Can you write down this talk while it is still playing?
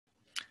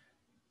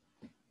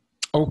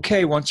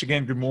Okay, once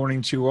again, good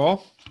morning to you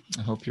all.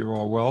 I hope you're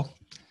all well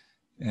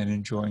and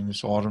enjoying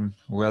this autumn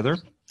weather.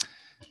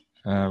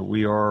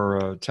 We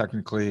are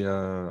technically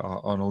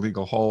on a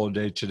legal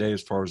holiday today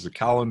as far as the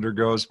calendar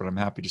goes, but I'm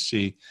happy to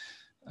see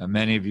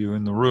many of you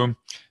in the room.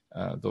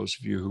 Those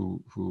of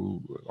you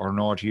who are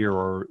not here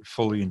are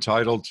fully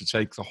entitled to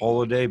take the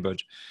holiday,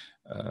 but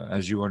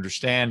as you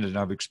understand, and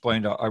I've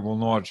explained, I will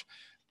not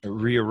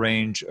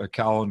rearrange a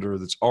calendar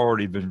that's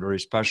already been very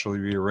specially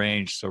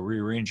rearranged. So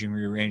rearranging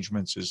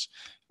rearrangements is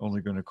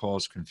only going to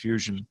cause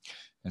confusion.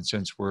 And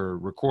since we're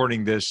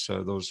recording this,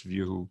 those of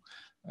you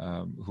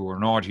who are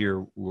not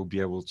here will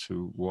be able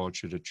to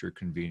watch it at your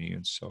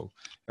convenience. So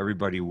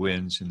everybody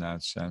wins in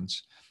that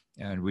sense.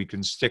 And we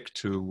can stick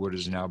to what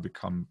has now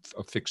become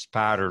a fixed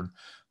pattern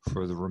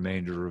for the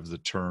remainder of the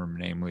term,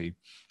 namely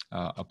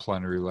a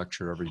plenary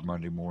lecture every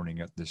Monday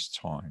morning at this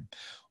time.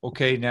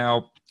 Okay,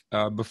 now,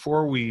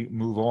 before we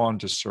move on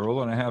to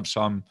Searle, and I have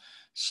some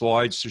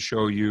slides to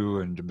show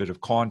you and a bit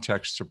of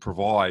context to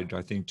provide,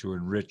 I think, to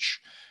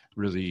enrich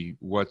really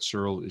what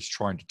Searle is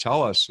trying to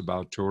tell us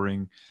about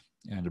touring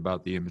and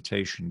about the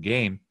imitation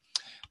game.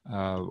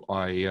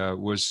 I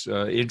was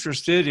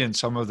interested in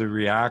some of the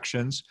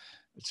reactions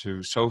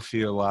to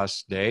Sophia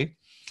last day,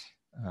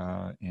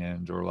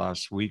 or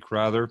last week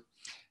rather.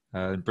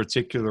 In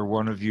particular,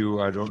 one of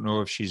you, I don't know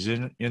if she's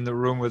in the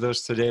room with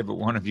us today, but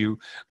one of you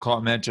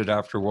commented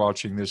after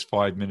watching this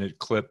 5-minute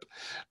clip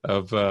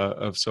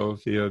of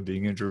Sophia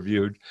being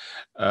interviewed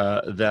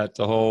that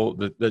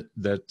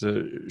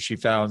she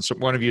found. So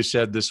one of you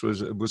said this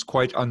was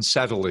quite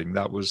unsettling.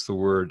 That was the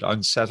word,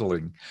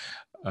 unsettling.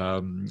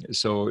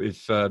 So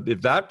if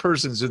that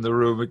person's in the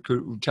room, it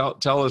could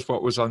tell us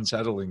what was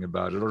unsettling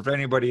about it, or if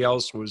anybody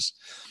else was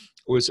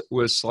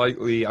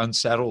slightly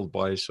unsettled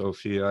by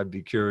Sophia. I'd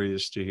be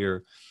curious to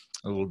hear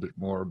a little bit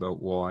more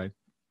about why.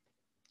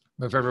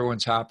 If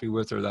everyone's happy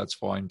with her, that's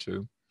fine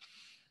too.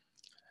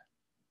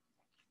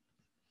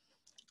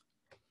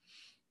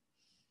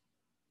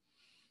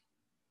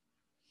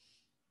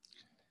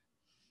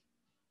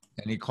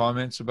 Any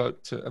comments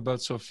about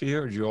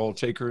Sophia? Or did you all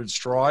take her in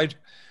stride?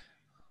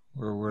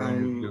 Or were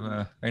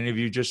any of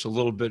you just a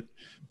little bit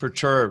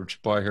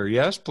perturbed by her?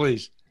 Yes,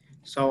 please.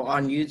 So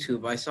on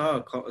YouTube, I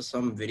saw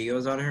some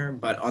videos on her,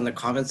 but on the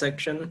comment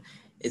section,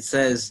 it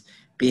says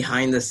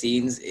behind the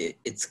scenes,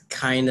 it's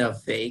kind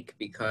of fake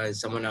because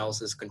someone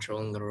else is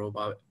controlling the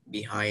robot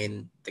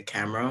behind the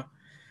camera.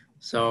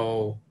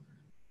 So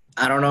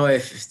I don't know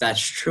if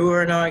that's true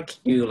or not.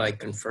 Can you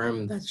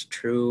confirm that's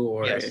true,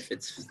 or Yes.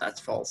 if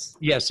that's false?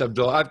 Yes,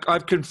 Abdul.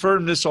 I've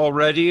confirmed this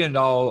already, and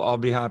I'll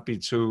be happy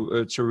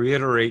to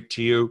reiterate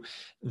to you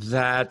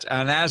that.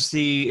 And as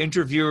the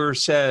interviewer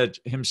said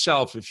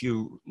himself, if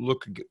you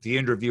look at the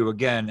interview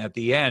again at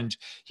the end,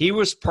 he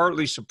was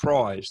partly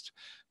surprised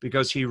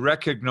because he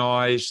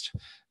recognized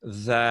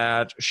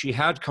that she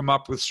had come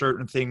up with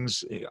certain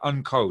things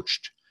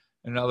uncoached.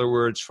 In other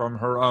words, from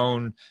her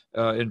own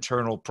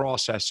internal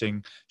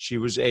processing, she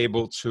was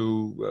able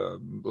to,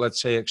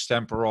 let's say,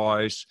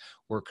 extemporize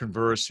or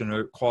converse in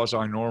a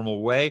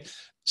quasi-normal way.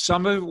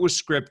 Some of it was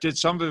scripted,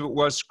 some of it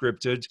was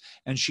scripted,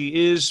 and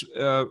she is,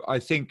 I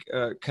think,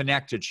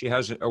 connected. She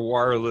has a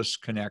wireless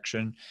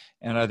connection,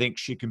 and I think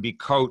she can be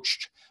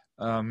coached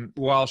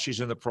while she's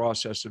in the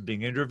process of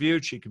being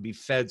interviewed. She can be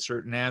fed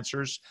certain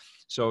answers.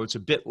 So it's a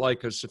bit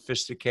like a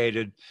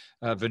sophisticated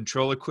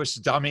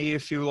ventriloquist dummy,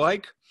 if you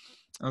like.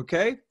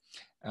 Okay.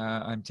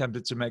 I'm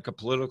tempted to make a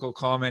political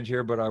comment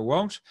here, but I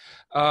won't.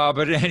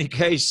 But in any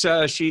case,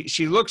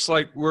 she looks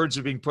like words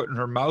are being put in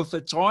her mouth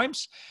at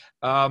times.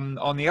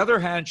 On the other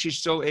hand, she's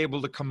still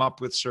able to come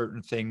up with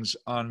certain things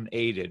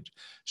unaided.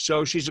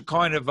 So she's a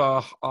kind of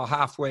a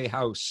halfway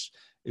house,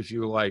 if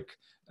you like,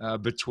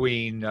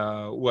 between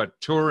what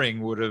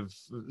Turing would have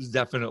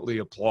definitely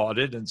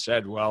applauded and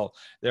said, well,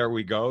 there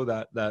we go.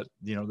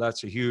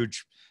 That's a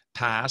huge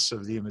pass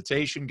of the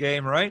imitation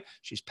game, right?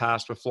 She's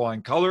passed with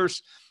flying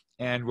colors.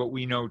 And what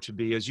we know to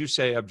be, as you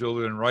say,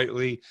 Abdullah, and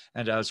rightly,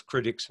 and as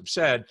critics have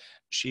said,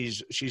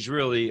 she's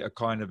really a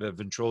kind of a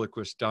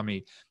ventriloquist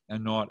dummy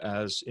and not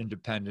as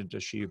independent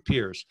as she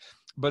appears.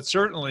 But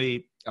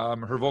certainly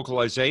her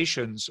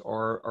vocalizations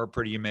are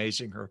pretty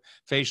amazing. Her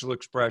facial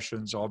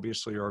expressions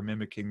obviously are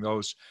mimicking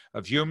those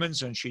of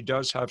humans, and she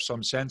does have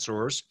some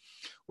sensors,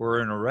 or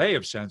an array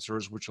of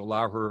sensors, which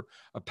allow her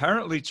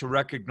apparently to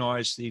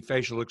recognize the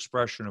facial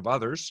expression of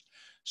others.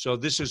 So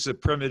this is a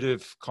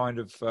primitive kind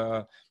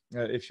of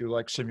if you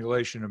like,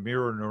 simulation of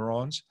mirror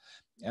neurons,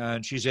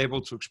 and she's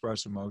able to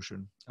express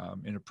emotion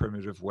in a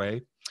primitive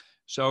way.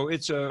 So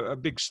it's a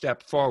big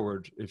step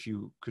forward if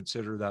you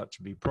consider that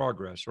to be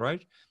progress,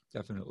 right?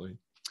 Definitely.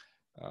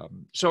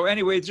 So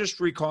anyway, it just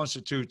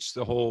reconstitutes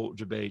the whole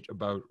debate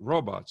about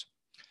robots.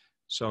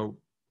 So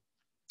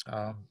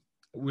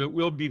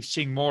we'll be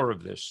seeing more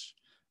of this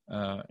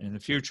in the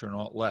future,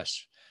 not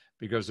less,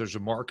 because there's a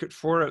market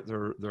for it.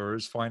 There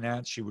is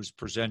finance. She was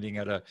presenting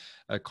at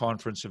a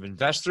conference of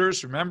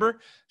investors. Remember,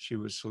 she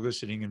was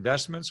soliciting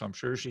investments. I'm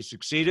sure she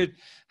succeeded.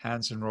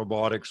 Hanson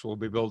Robotics will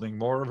be building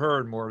more of her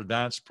and more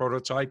advanced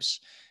prototypes.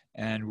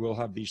 and we'll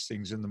have these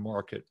things in the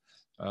market,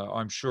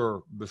 I'm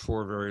sure,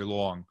 before very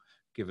long,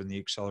 given the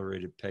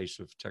accelerated pace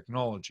of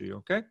technology,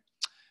 okay?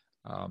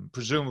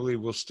 Presumably,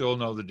 we'll still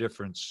know the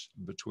difference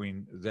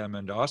between them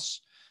and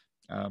us,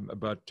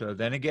 but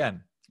then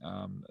again,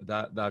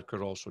 that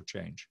could also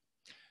change.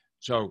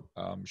 So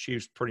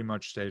she's pretty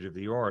much state of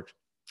the art.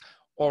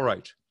 All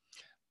right.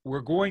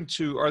 We're going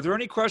to, are there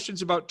any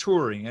questions about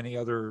Turing? Any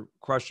other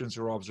questions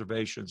or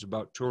observations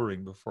about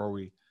Turing before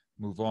we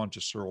move on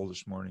to Searle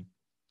this morning?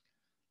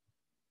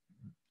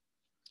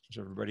 Is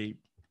everybody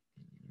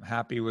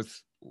happy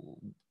with,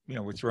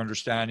 with your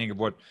understanding of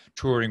what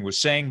Turing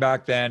was saying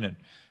back then, and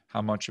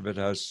how much of it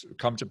has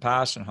come to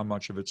pass and how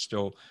much of it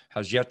still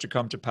has yet to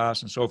come to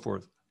pass, and so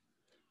forth?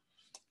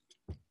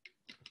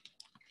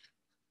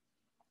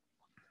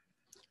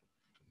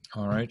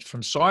 All right.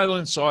 From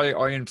silence,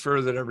 I infer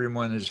that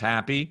everyone is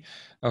happy,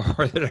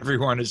 or that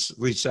everyone is at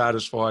least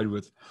satisfied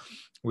with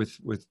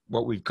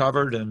what we've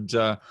covered, and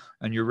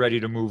you're ready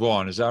to move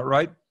on. Is that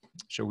right?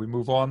 Shall we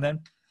move on then?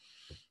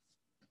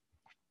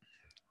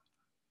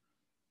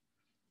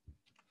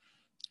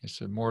 I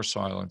said more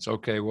silence.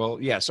 Okay. Well,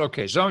 yes.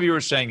 Okay. Some of you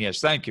are saying yes.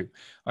 Thank you.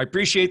 I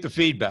appreciate the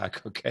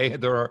feedback. Okay.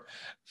 There are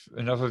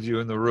enough of you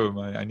in the room.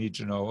 I need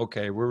to know.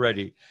 Okay, we're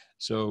ready.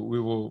 So we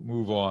will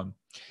move on.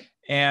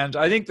 And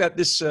I think that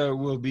this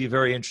will be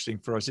very interesting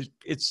for us.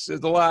 It's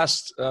the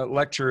last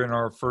lecture in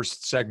our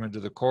first segment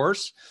of the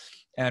course,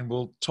 and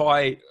we'll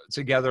tie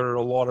together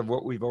a lot of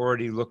what we've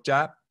already looked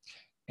at.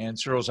 And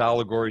Searle's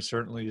allegory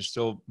certainly is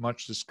still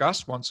much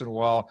discussed. Once in a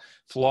while,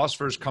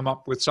 philosophers come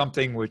up with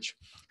something which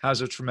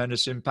has a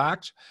tremendous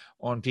impact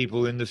on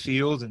people in the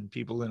field and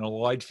people in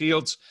allied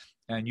fields.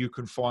 And you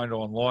can find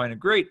online a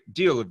great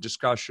deal of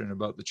discussion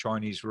about the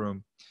Chinese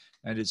room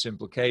and its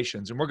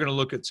implications. And we're going to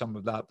look at some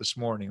of that this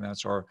morning.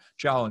 That's our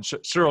challenge.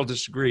 Searle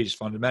disagrees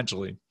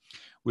fundamentally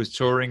with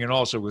Turing and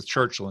also with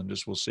Churchland,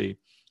 as we'll see,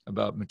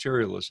 about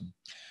materialism.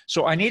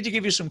 So I need to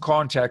give you some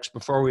context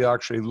before we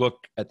actually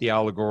look at the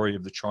allegory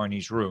of the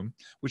Chinese room,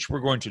 which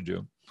we're going to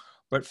do.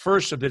 But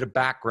first, a bit of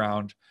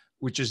background,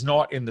 which is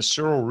not in the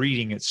Searle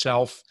reading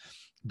itself,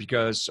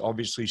 because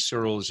obviously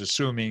Searle is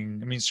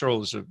assuming,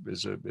 Searle is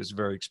a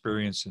very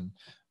experienced and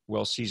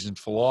well-seasoned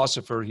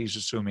philosopher. He's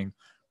assuming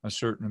a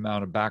certain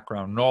amount of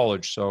background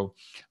knowledge. So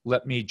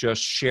let me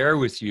just share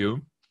with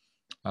you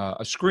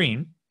a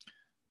screen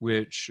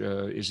which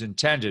is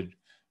intended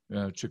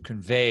to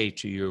convey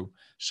to you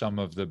some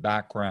of the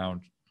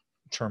background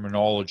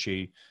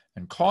terminology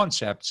and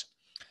concepts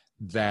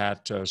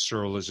that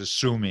Searle is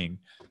assuming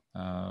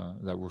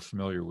that we're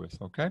familiar with,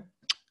 okay?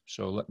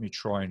 So let me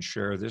try and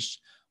share this.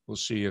 We'll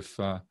see if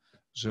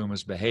Zoom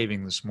is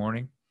behaving this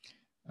morning.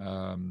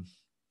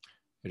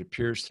 It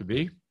appears to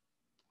be.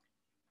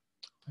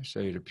 I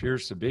say it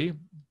appears to be.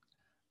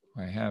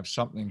 I have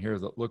something here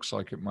that looks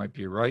like it might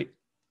be right.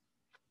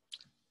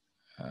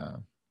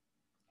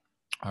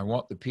 I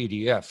want the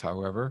PDF,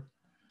 however,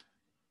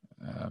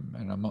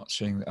 and I'm not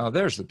seeing, oh,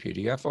 there's the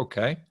PDF,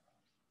 okay,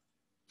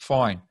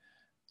 fine.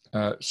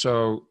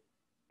 So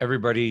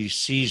everybody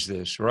sees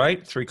this,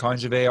 right? 3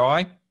 kinds of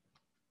AI,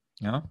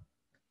 yeah?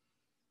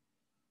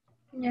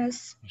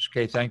 Yes.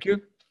 Okay, thank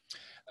you.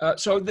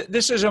 So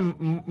this is a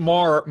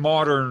more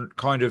modern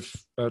kind of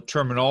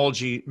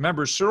terminology.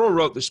 Remember, Searle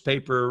wrote this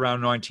paper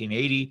around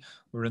 1980.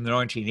 We're in the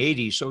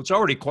 1980s, so it's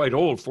already quite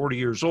old, 40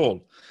 years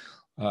old.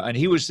 And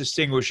he was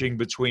distinguishing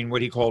between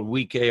what he called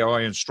weak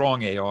AI and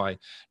strong AI.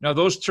 Now,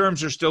 those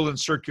terms are still in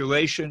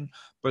circulation,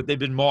 but they've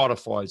been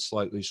modified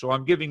slightly. So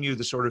I'm giving you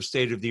the sort of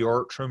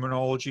state-of-the-art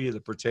terminology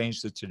that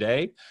pertains to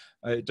today.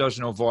 It does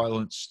no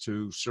violence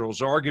to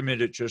Searle's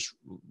argument. It just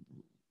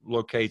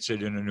locates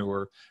it in a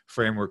newer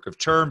framework of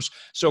terms.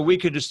 So we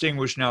can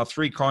distinguish now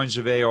 3 kinds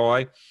of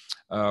AI,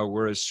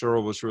 whereas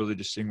Searle was really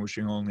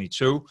distinguishing only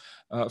 2.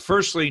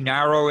 Firstly,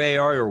 narrow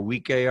AI or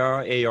weak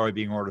AI, AI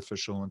being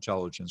artificial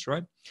intelligence,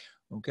 right?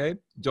 Okay,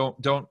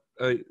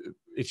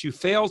 if you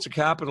fail to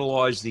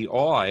capitalize the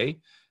I,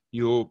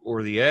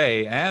 or the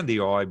A and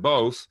the I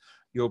both,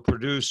 you'll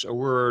produce a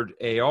word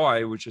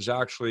AI, which is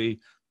actually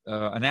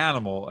an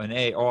animal. An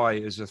AI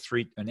is a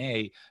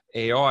three-toed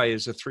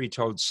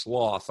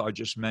sloth. I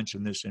just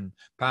mentioned this in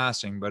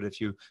passing, but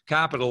if you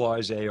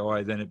capitalize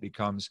AI, then it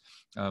becomes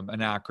an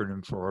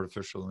acronym for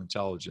artificial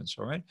intelligence,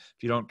 all right?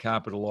 If you don't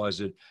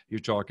capitalize it, you're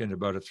talking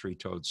about a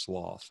three-toed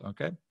sloth,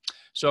 okay?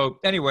 So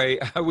anyway,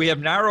 we have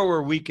narrow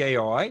or weak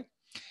AI,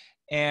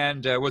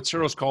 and what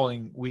Searle's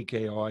calling weak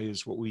AI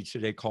is what we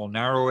today call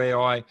narrow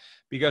AI,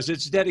 because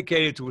it's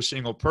dedicated to a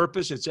single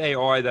purpose. It's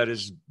AI that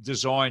is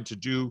designed to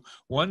do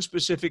one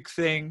specific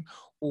thing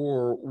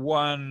or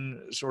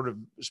one sort of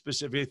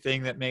specific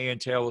thing that may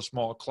entail a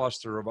small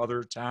cluster of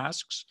other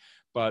tasks.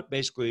 But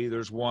basically,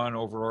 there's one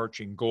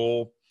overarching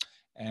goal.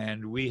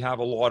 And we have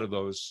a lot of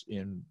those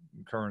in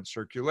current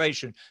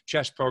circulation.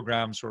 Chess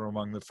programs are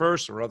among the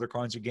first, or other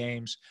kinds of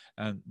games,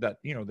 and that,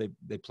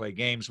 they play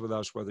games with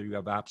us, whether you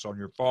have apps on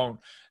your phone.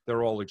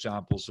 They're all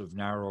examples of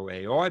narrow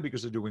AI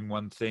because they're doing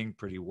one thing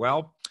pretty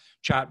well.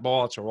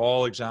 Chatbots are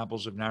all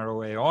examples of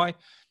narrow AI,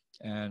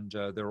 and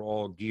they're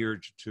all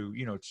geared to,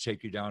 to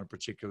take you down a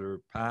particular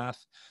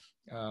path.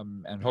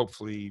 and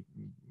hopefully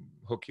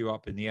hook you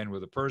up in the end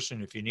with a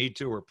person if you need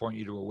to, or point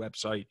you to a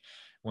website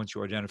once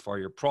you identify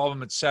your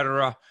problem,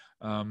 etc.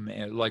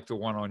 Like the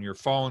one on your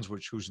phones,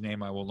 whose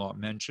name I will not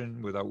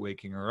mention without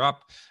waking her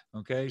up.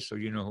 Okay, so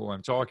you know who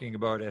I'm talking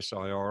about,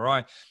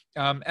 SIRI.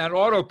 And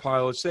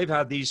autopilots, they've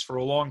had these for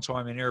a long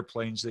time in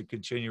airplanes. They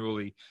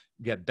continually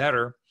get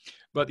better.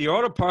 But the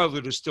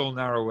autopilot is still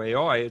narrow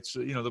AI. It's,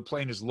 the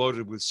plane is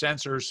loaded with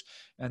sensors,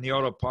 and the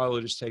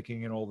autopilot is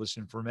taking in all this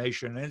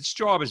information. And its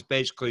job is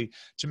basically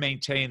to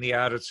maintain the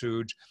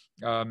attitude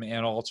and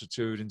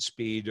altitude and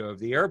speed of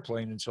the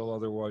airplane until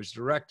otherwise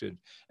directed.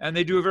 And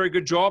they do a very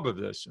good job of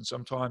this. And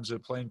sometimes a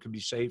plane can be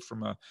saved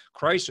from a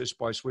crisis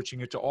by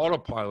switching it to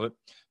autopilot,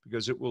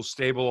 because it will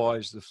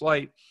stabilize the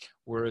flight,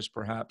 whereas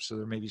perhaps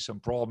there may be some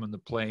problem in the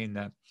plane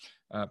that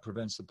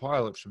prevents the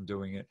pilots from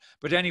doing it.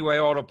 But anyway,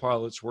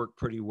 autopilots work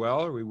pretty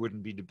well, or we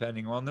wouldn't be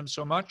depending on them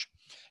so much.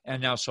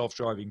 And now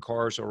self-driving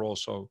cars are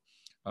also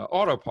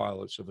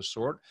autopilots of a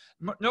sort.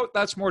 Note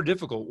that's more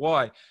difficult.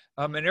 Why?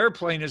 An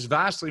airplane is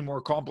vastly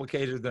more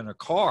complicated than a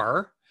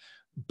car,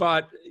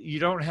 but you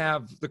don't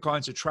have the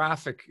kinds of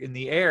traffic in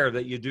the air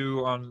that you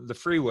do on the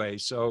freeway,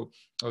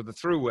 or the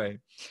thruway.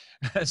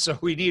 So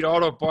we need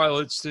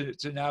autopilots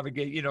to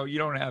navigate. You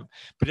don't have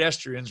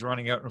pedestrians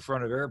running out in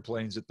front of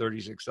airplanes at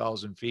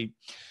 36,000 feet.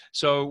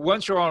 So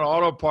once you're on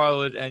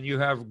autopilot and you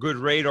have good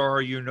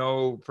radar, you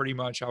know pretty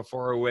much how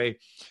far away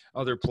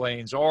other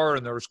planes are,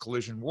 and there's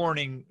collision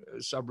warning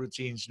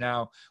subroutines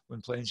now.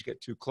 When planes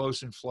get too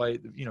close in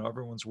flight,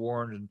 everyone's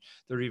warned, and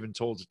they're even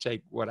told to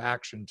take what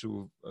action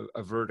to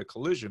avert a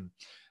collision,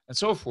 and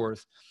so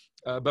forth.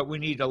 But we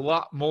need a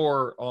lot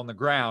more on the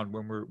ground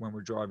when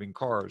we're driving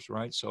cars,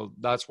 right? So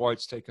that's why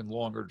it's taken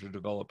longer to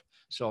develop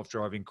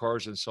self-driving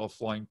cars than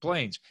self-flying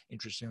planes,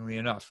 interestingly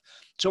enough.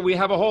 So we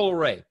have a whole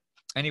array.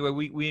 Anyway,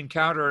 we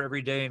encounter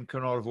every day and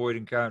cannot avoid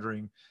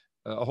encountering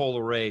a whole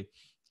array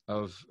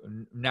of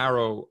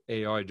narrow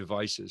AI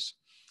devices,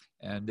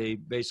 and they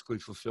basically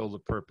fulfill the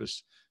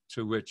purpose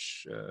to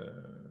which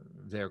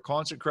they're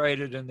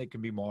consecrated, and they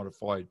can be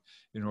modified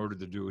in order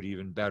to do it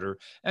even better.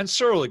 And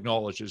Searle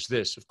acknowledges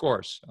this, of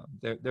course.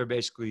 They're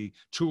basically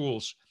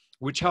tools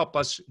which help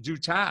us do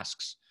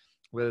tasks,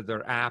 whether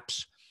they're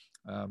apps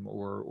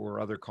or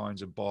other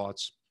kinds of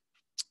bots.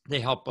 They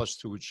help us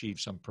to achieve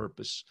some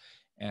purpose,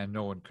 and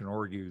no one can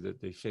argue that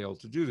they fail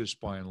to do this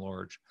by and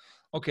large.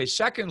 Okay,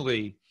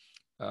 secondly,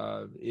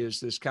 is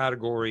this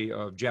category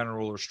of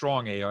general or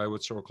strong AI.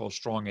 What Searle calls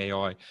strong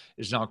AI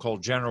is now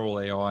called general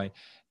AI.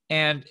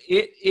 And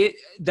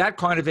that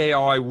kind of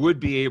AI would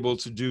be able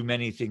to do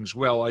many things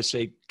well. I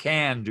say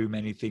can do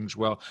many things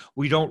well.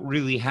 We don't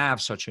really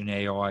have such an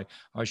AI.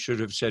 I should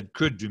have said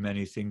could do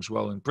many things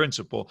well in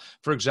principle.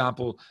 For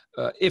example,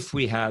 if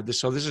we had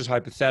this, so this is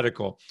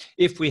hypothetical,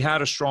 if we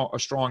had a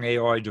strong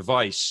AI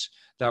device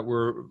that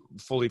were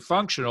fully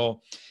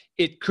functional,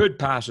 it could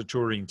pass a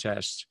Turing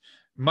test,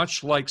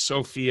 much like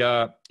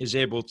Sophia is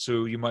able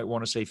to, you might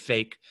want to say,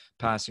 fake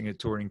passing a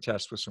Turing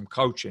test with some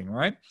coaching,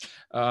 right?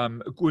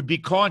 Would be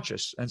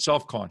conscious and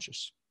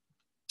self-conscious,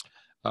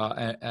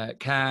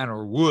 can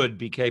or would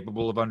be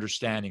capable of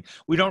understanding.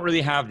 We don't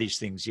really have these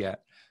things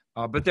yet,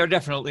 but they're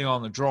definitely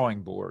on the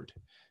drawing board.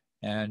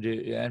 And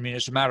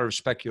it's a matter of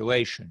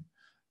speculation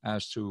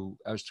as to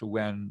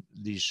when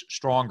these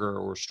stronger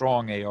or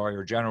strong AI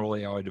or general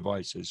AI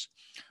devices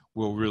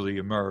will really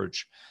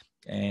emerge.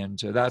 And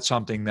that's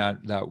something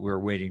that we're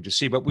waiting to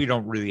see, but we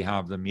don't really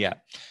have them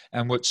yet.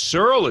 And what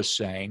Searle is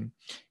saying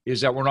is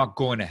that we're not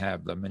going to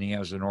have them, and he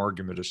has an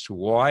argument as to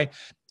why.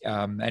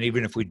 And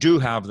even if we do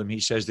have them,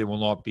 he says they will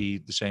not be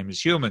the same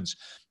as humans.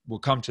 We'll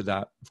come to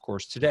that, of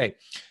course, today.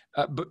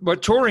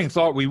 But Turing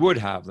thought we would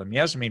have them.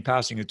 Yes,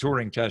 passing a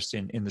Turing test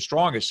in the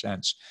strongest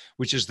sense,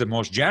 which is the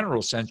most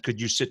general sense. Could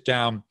you sit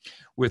down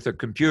with a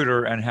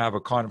computer and have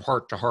a kind of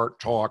heart-to-heart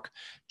talk,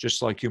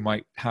 just like you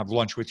might have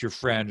lunch with your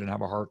friend and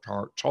have a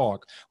heart-to-heart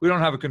talk? We don't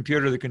have a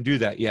computer that can do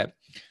that yet.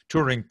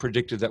 Turing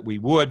predicted that we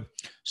would.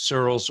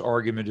 Searle's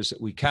argument is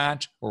that we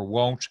can't or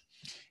won't,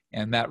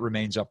 and that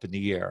remains up in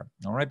the air.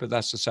 All right, but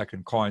that's the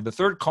second kind. The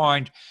third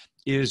kind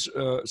is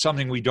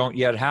something we don't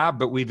yet have,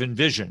 but we've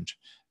envisioned.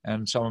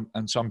 And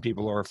some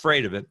people are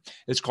afraid of it.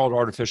 It's called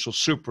artificial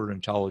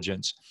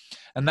superintelligence.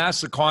 And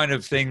that's the kind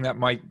of thing that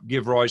might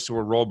give rise to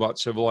a robot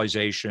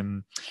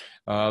civilization,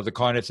 the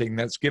kind of thing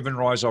that's given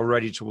rise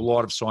already to a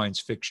lot of science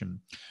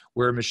fiction,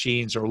 where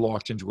machines are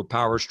locked into a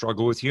power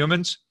struggle with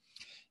humans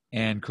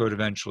and could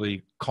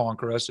eventually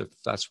conquer us if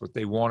that's what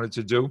they wanted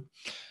to do.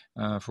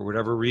 For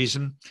whatever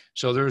reason.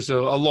 So there's a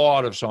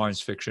lot of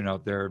science fiction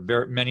out there.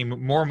 Many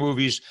more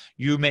movies.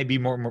 You may be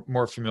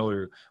more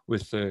familiar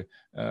with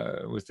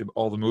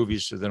all the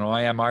movies than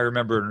I am. I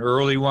remember an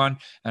early one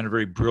and a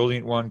very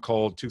brilliant one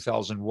called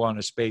 2001: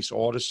 A Space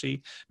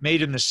Odyssey,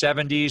 made in the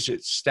 70s.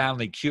 It's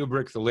Stanley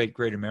Kubrick, the late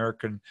great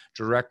American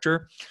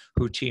director,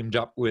 who teamed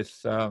up with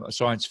a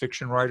science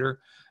fiction writer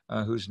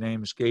whose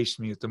name escapes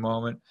me at the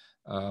moment,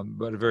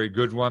 but a very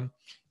good one.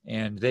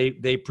 And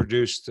they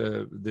produced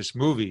this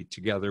movie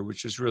together,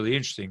 which is really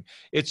interesting.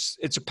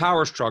 It's a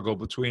power struggle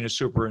between a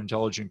super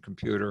intelligent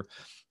computer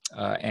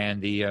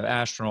and the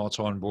astronauts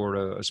on board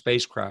a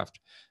spacecraft,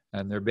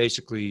 and they're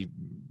basically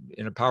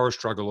in a power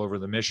struggle over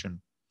the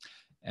mission.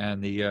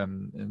 And the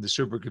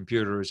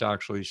supercomputer is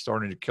actually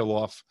starting to kill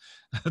off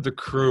the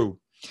crew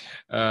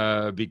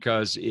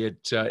because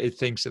it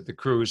thinks that the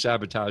crew is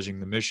sabotaging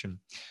the mission,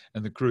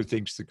 and the crew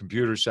thinks the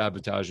computer is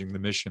sabotaging the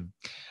mission.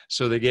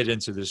 So they get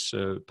into this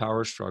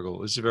power struggle.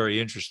 This is very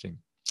interesting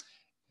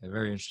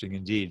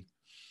indeed.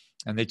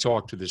 And they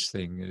talk to this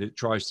thing, and it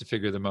tries to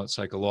figure them out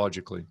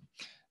psychologically.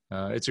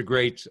 It's a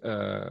great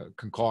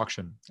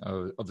concoction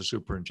of the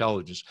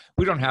superintelligence.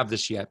 We don't have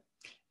this yet,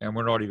 and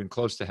we're not even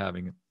close to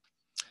having it.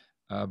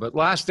 But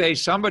last day,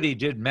 somebody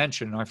did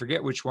mention, I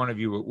forget which one of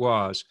you it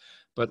was,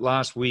 but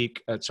last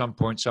week at some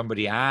point,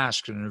 somebody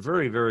asked in a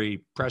very,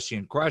 very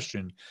prescient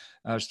question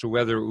as to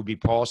whether it would be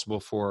possible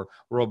for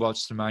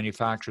robots to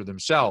manufacture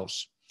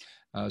themselves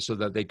so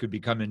that they could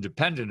become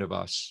independent of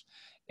us.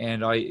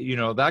 And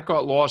that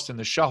got lost in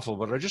the shuffle,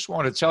 but I just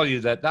want to tell you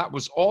that that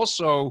was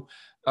also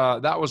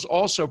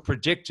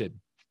predicted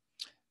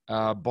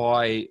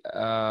by,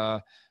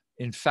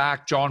 in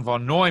fact, John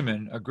von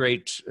Neumann, a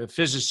great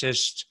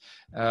physicist,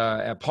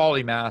 a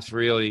polymath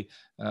really,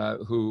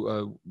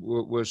 who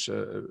was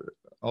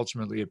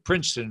ultimately at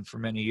Princeton for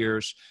many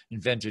years,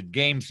 invented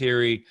game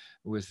theory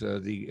with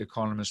the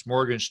economist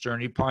Morgenstern.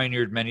 He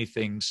pioneered many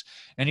things.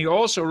 And he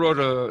also wrote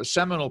a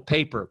seminal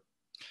paper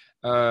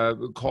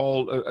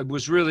called, it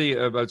was really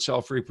about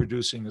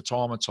self-reproducing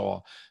automata.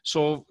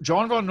 So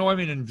John von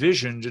Neumann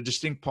envisioned a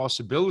distinct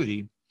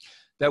possibility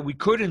that we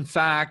could, in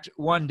fact,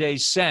 one day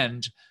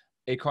send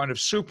a kind of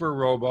super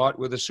robot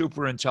with a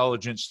super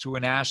intelligence to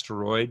an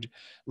asteroid.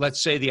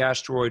 Let's say the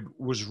asteroid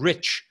was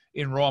rich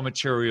in raw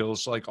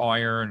materials like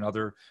iron,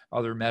 other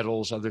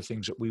metals, other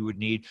things that we would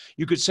need.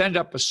 You could send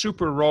up a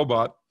super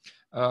robot,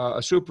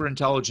 a super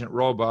intelligent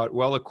robot,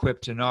 well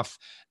equipped enough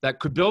that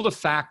could build a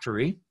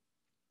factory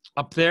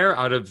up there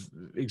out of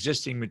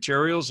existing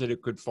materials that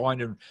it could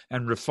find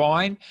and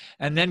refine,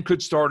 and then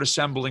could start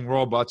assembling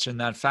robots in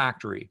that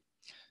factory.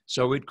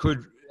 So it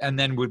could, and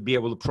then would be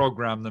able to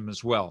program them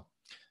as well.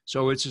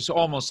 So it's just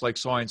almost like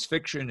science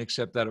fiction,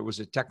 except that it was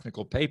a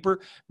technical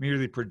paper,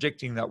 merely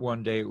predicting that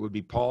one day it would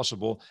be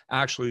possible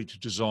actually to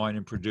design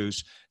and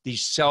produce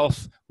these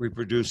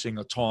self-reproducing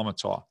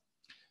automata.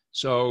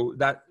 So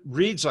that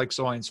reads like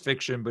science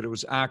fiction, but it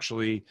was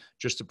actually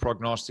just a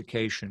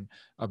prognostication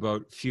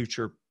about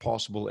future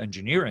possible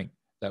engineering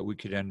that we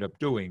could end up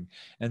doing.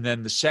 And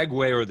then the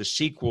segue or the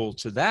sequel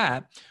to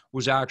that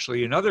was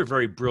actually another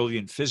very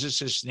brilliant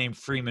physicist named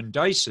Freeman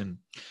Dyson,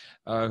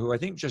 who I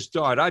think just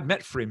died. I've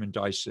met Freeman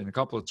Dyson a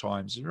couple of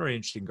times. He's a very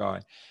interesting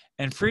guy.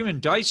 And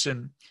Freeman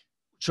Dyson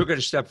took it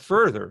a step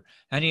further,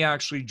 and he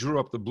actually drew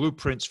up the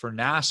blueprints for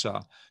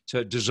NASA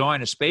to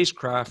design a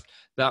spacecraft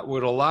that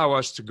would allow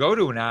us to go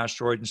to an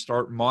asteroid and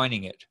start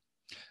mining it.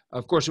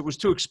 Of course, it was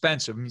too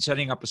expensive. I mean,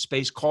 setting up a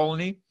space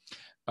colony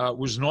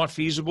was not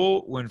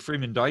feasible when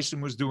Freeman Dyson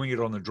was doing it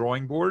on the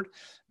drawing board.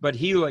 But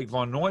he, like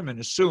von Neumann,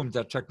 assumed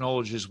that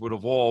technologies would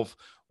evolve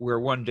where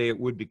one day it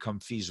would become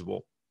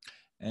feasible.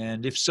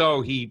 And if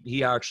so,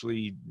 he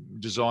actually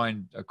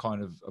designed a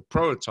kind of a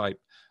prototype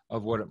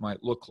of what it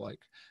might look like.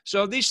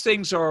 So these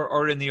things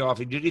are in the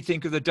offing. Did you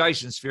think of the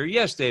Dyson sphere?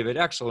 Yes, David,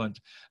 excellent.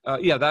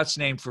 Yeah, that's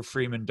named for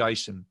Freeman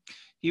Dyson.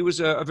 He was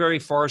a very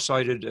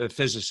far-sighted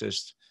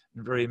physicist,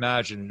 and very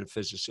imaginative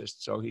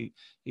physicist. So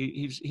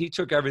he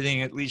took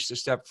everything at least a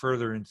step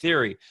further in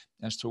theory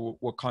as to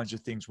what kinds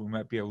of things we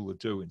might be able to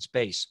do in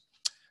space.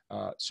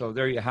 So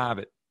there you have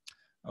it.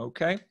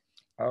 Okay,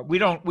 we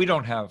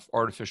don't have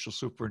artificial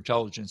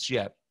superintelligence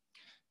yet.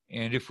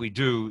 And if we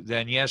do,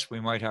 then yes, we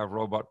might have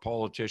robot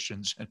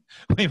politicians, and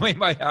we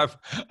might have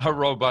a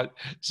robot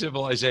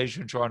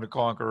civilization trying to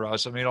conquer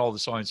us. I mean, all the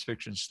science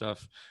fiction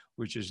stuff,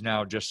 which is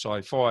now just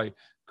sci-fi,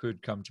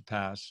 could come to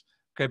pass.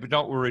 Okay, but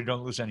don't worry,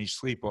 don't lose any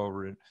sleep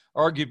over it.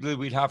 Arguably,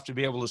 we'd have to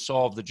be able to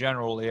solve the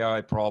general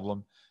AI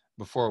problem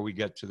before we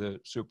get to the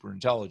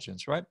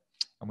superintelligence, right?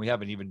 And we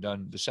haven't even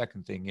done the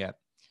second thing yet.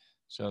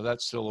 So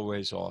that's still a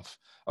ways off.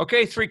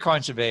 Okay, 3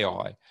 kinds of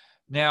AI.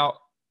 Now,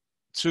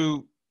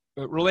 to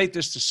relate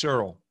this to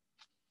Searle.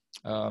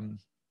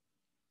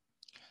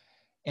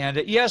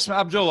 Yes,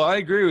 Abdullah, I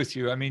agree with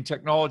you. I mean,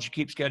 technology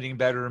keeps getting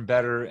better and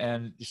better.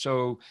 And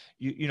so,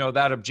 you know,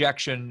 that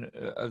objection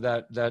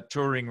that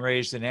Turing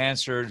raised and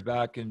answered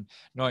back in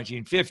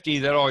 1950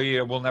 that, oh,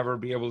 yeah, we'll never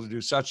be able to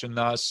do such and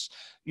thus,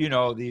 you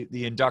know,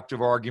 the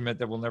inductive argument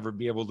that we'll never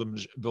be able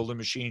to build a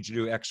machine to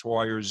do X,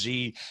 Y, or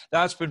Z,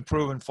 that's been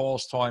proven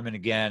false time and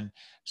again.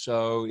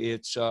 So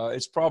it's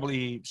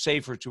probably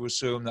safer to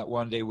assume that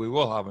one day we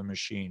will have a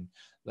machine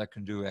that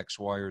can do X,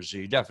 Y, or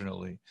Z,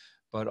 definitely.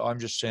 But I'm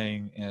just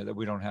saying that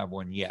we don't have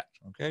one yet,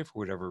 okay, for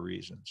whatever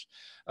reasons.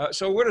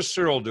 So what is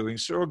Searle doing?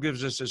 Searle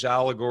gives us his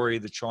allegory,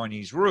 the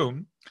Chinese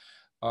room,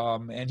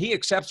 and he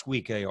accepts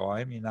weak AI.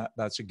 I mean,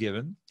 that's a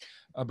given.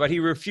 But he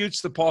refutes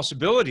the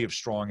possibility of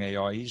strong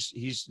AI.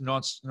 He's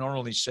not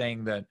only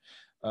saying that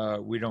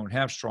we don't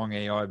have strong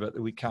AI, but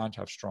that we can't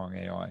have strong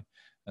AI,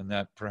 and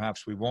that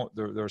perhaps we won't.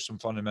 There are some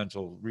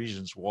fundamental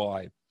reasons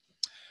why.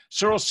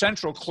 Searle's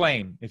central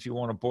claim, if you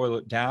want to boil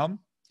it down,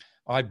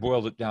 I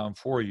boiled it down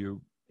for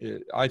you.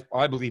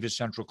 I believe his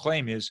central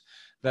claim is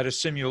that a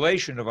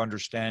simulation of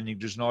understanding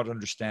does not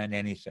understand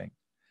anything.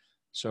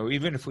 So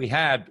even if we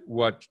had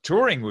what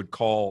Turing would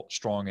call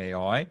strong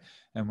AI,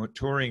 and what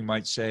Turing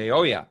might say,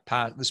 oh yeah,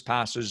 this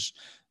passes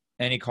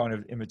any kind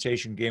of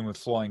imitation game with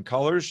flying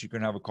colors. You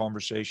can have a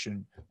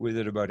conversation with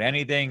it about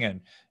anything,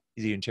 and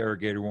the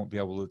interrogator won't be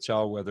able to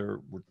tell whether,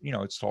 you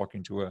know, it's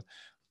talking to a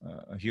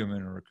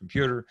human or a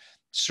computer.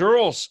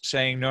 Searle's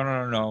saying, no,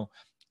 no, no, no.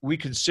 We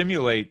can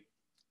simulate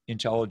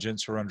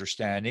intelligence or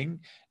understanding,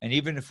 and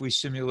even if we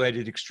simulate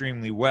it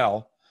extremely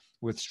well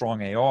with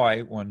strong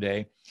AI one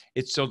day,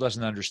 it still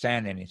doesn't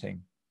understand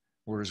anything,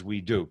 whereas we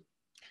do.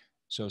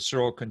 So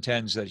Searle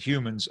contends that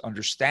humans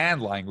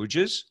understand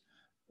languages,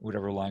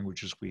 whatever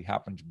languages we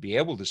happen to be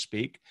able to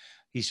speak.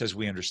 He says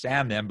we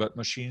understand them, but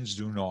machines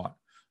do not.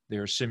 They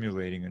are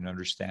simulating an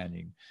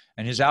understanding.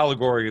 And his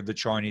allegory of the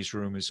Chinese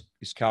room is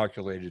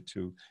calculated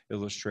to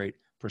illustrate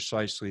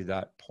precisely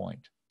that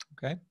point.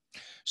 Okay?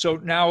 So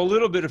now a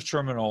little bit of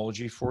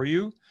terminology for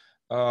you.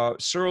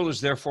 Searle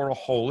is therefore a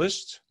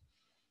holist.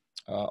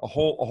 A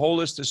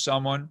holist is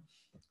someone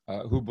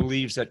who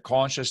believes that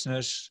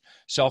consciousness,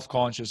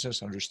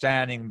 self-consciousness,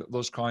 understanding,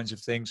 those kinds of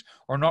things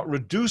are not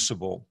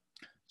reducible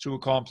to a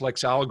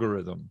complex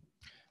algorithm.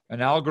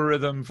 An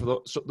algorithm,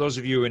 for those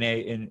of you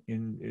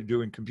in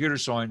doing computer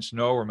science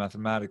know, or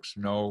mathematics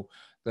know,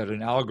 that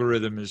an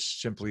algorithm is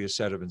simply a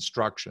set of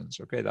instructions.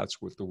 Okay,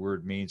 that's what the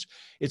word means.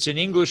 It's an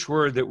English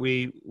word that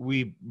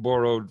we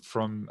borrowed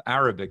from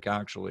Arabic,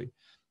 actually.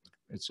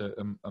 It's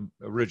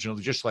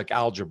originally just like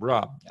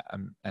algebra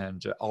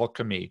and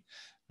alchemy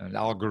and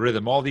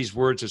algorithm. All these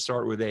words that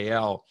start with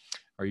AL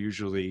are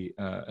usually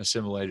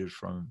assimilated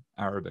from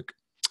Arabic.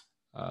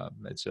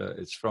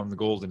 It's from the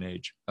golden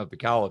age of the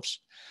caliphs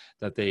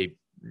that they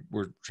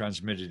were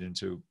transmitted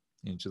into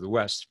the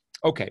West.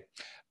 Okay,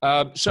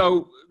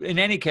 so in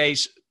any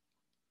case,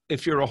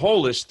 if you're a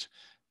holist,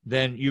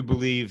 then you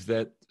believe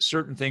that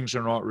certain things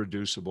are not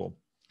reducible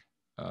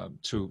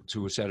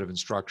to a set of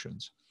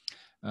instructions.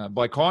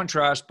 By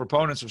contrast,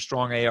 proponents of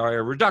strong AI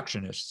are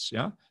reductionists.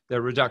 Yeah,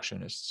 they're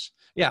reductionists.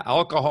 Yeah,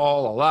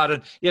 alcohol,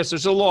 Aladdin. Yes,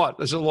 there's a lot.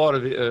 There's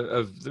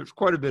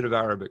quite a bit of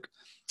Arabic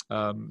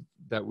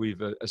that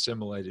we've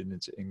assimilated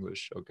into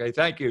English. Okay,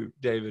 thank you,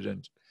 David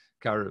and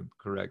Karim.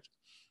 Correct,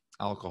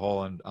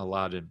 alcohol and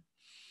Aladdin.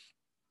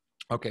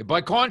 Okay,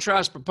 by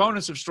contrast,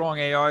 proponents of strong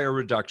AI are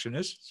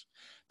reductionists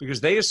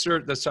because they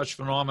assert that such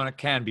phenomena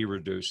can be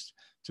reduced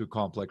to a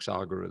complex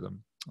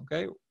algorithm.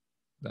 Okay,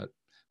 that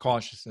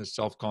consciousness,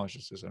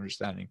 self-consciousness,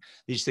 understanding.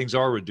 These things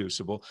are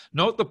reducible.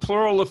 Note the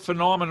plural of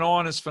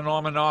phenomenon is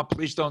phenomena.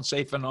 Please don't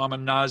say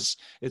phenomenas.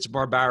 It's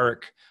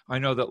barbaric. I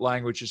know that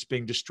language is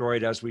being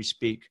destroyed as we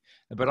speak,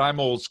 but I'm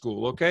old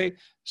school, okay?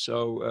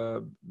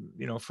 So,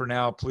 you know, for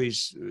now,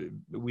 please,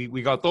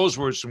 we got those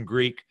words from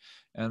Greek,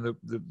 and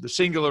the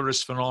singular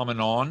is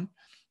phenomenon,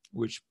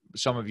 which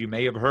some of you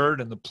may have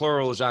heard, and the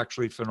plural is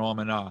actually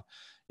phenomena.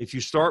 If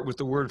you start with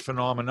the word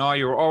phenomena,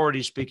 you're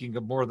already speaking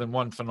of more than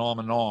one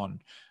phenomenon.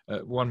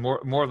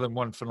 More than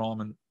one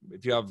phenomenon.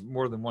 If you have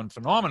more than one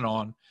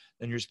phenomenon,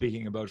 then you're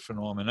speaking about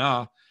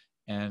phenomena.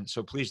 And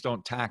so please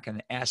don't tack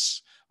an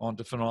S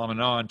onto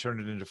phenomena and turn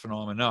it into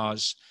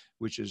phenomenas,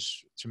 which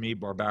is, to me,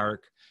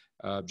 barbaric.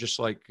 Just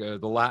like the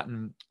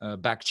Latin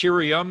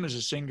bacterium is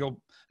a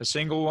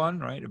single one,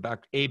 right?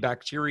 A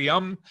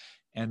bacterium.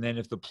 And then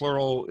if the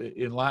plural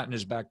in Latin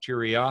is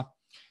bacteria,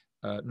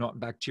 not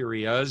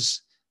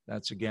bacterias,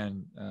 that's,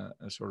 again,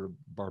 a sort of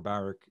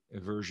barbaric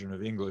version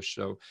of English.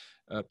 So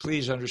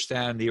please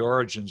understand the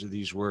origins of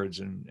these words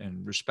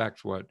and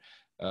respect what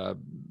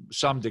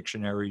some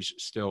dictionaries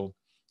still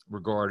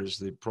regard as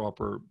the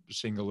proper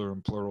singular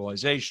and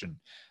pluralization.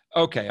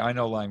 Okay, I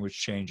know language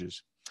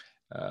changes,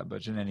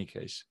 but in any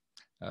case,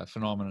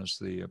 phenomena is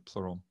the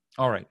plural.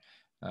 All right.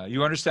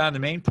 You understand the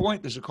main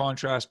point? There's a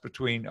contrast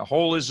between a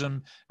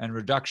holism and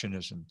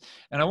reductionism.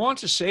 And I want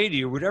to say to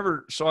you,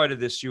 whatever side of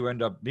this you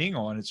end up being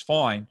on, it's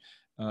fine.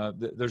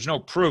 There's no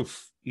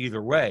proof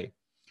either way.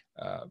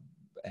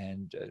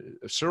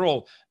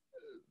 Searle,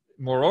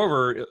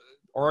 moreover,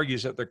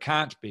 argues that there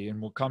can't be,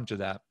 and we'll come to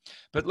that.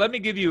 But let me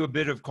give you a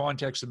bit of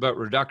context about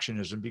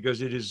reductionism,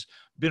 because it has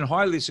been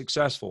highly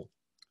successful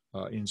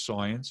in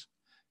science.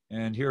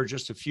 And here are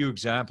just a few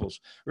examples.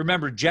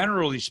 Remember,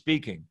 generally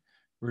speaking,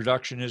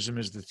 reductionism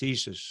is the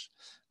thesis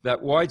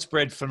that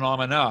widespread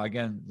phenomena,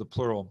 again, the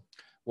plural,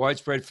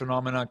 widespread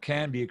phenomena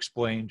can be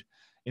explained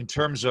in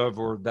terms of,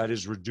 or that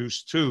is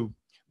reduced to,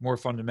 more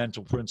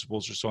fundamental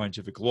principles or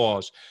scientific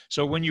laws.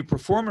 So when you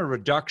perform a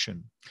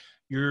reduction,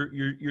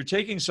 you're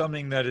taking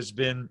something that has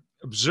been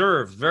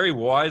observed very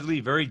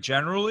widely, very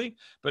generally,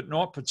 but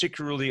not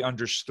particularly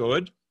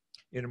understood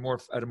at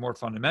a more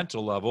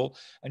fundamental level,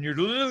 and you're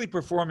literally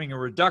performing a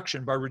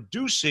reduction by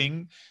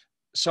reducing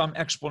some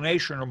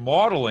explanation or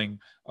modeling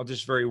of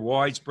this very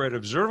widespread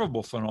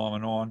observable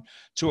phenomenon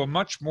to a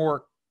much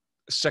more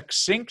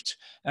succinct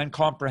and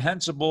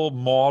comprehensible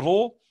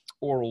model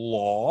or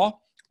law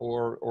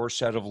or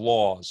set of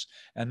laws.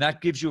 And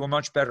that gives you a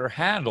much better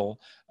handle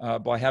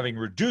by having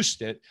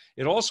reduced it.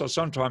 It also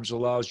sometimes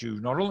allows you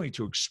not only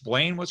to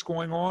explain what's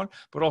going on,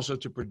 but also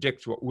to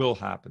predict what will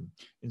happen.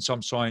 And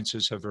some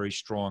sciences have very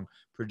strong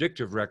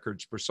predictive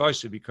records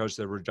precisely because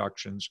their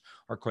reductions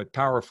are quite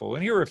powerful.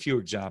 And here are a few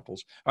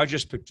examples. I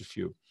just picked a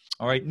few.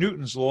 All right,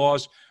 Newton's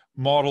laws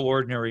model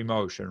ordinary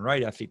motion,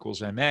 right? F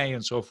equals ma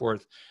and so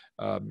forth.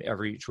 For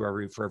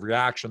every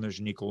action, there's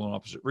an equal and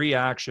opposite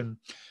reaction.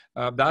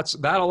 That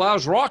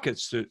allows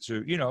rockets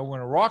to when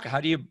a rocket,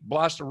 how do you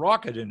blast a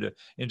rocket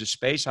into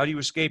space? How do you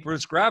escape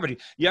Earth's gravity?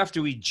 You have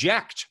to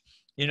eject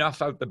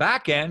enough out the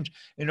back end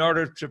in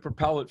order to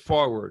propel it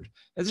forward.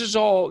 And this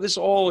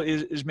all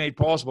is made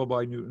possible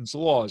by Newton's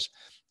laws.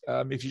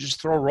 If you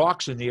just throw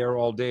rocks in the air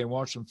all day and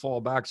watch them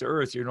fall back to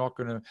Earth, you're not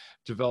going to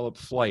develop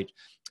flight.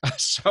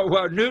 So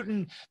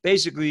Newton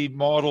basically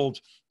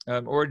modeled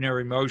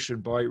ordinary motion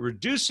by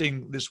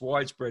reducing this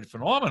widespread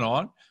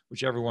phenomenon,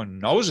 which everyone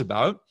knows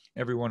about,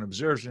 everyone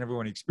observes and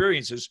everyone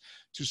experiences,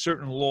 to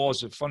certain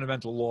laws of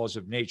fundamental laws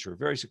of nature.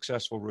 Very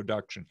successful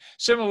reduction.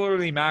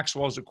 Similarly,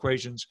 Maxwell's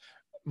equations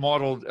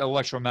modeled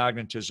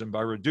electromagnetism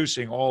by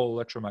reducing all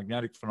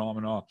electromagnetic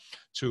phenomena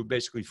to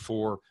basically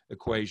 4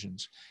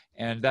 equations.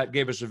 And that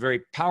gave us a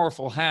very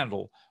powerful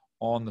handle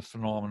on the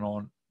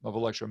phenomenon of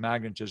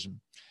electromagnetism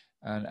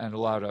and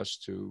allowed us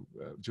to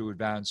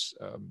advance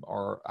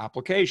our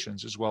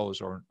applications as well as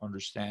our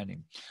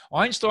understanding.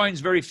 Einstein's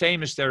very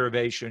famous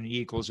derivation, E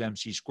equals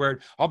mc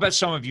squared. I'll bet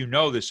some of you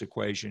know this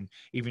equation,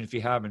 even if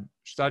you haven't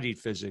studied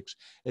physics.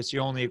 It's the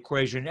only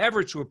equation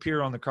ever to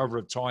appear on the cover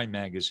of Time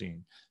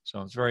magazine.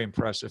 So it's very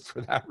impressive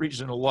for that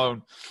reason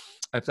alone.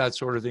 If that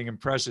sort of thing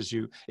impresses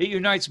you. It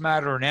unites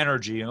matter and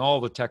energy, and all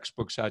the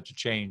textbooks had to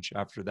change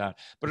after that.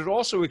 But it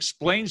also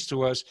explains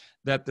to us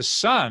that the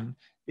sun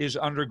is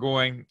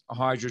undergoing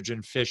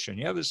hydrogen fission.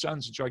 Yeah, the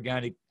sun's a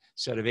gigantic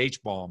set of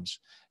H-bombs,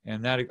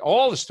 and that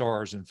all the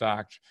stars, in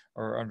fact,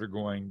 are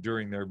undergoing,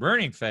 during their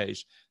burning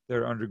phase,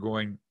 they're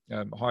undergoing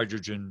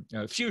hydrogen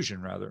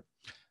fusion, rather.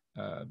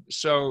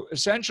 So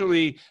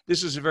essentially,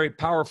 this is a very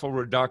powerful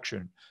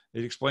reduction.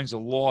 It explains a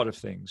lot of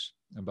things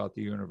about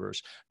the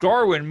universe.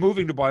 Darwin,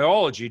 moving to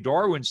biology,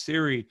 Darwin's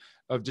theory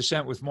of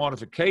descent with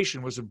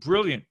modification was a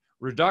brilliant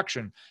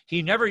reduction.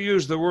 He never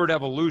used the word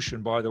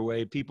evolution, by the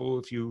way. People,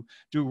 if you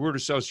do word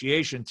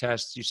association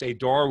tests, you say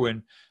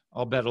Darwin,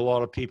 I'll bet a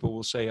lot of people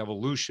will say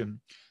evolution,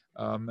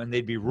 and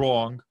they'd be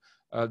wrong.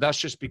 That's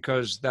just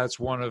because that's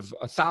one of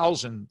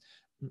 1,000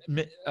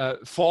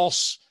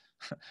 false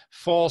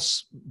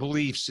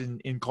beliefs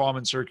in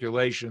common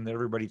circulation that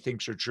everybody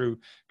thinks are true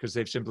because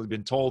they've simply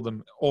been told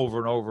them over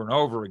and over and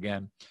over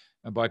again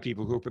by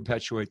people who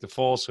perpetuate the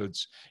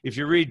falsehoods. If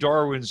you read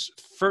Darwin's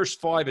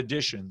first 5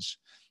 editions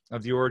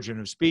of The Origin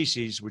of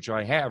Species, which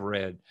I have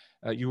read,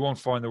 you won't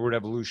find the word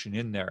evolution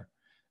in there,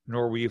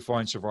 nor will you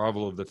find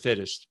survival of the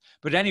fittest.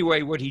 But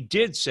anyway, what he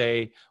did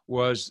say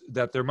was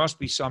that there must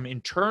be some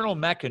internal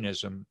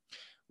mechanism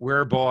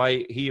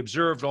whereby he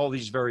observed all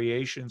these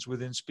variations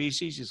within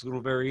species, these little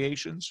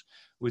variations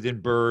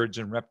within birds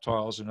and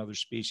reptiles and other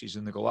species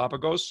in the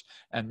Galapagos,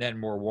 and then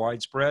more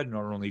widespread,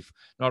 not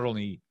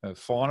only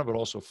fauna, but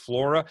also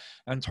flora.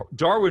 And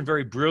Darwin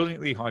very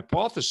brilliantly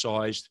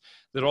hypothesized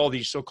that all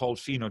these so-called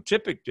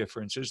phenotypic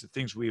differences, the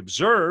things we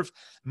observe,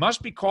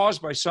 must be caused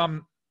by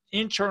some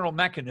internal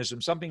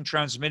mechanism, something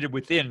transmitted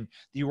within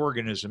the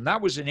organism.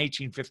 That was in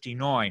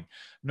 1859.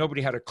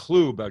 Nobody had a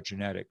clue about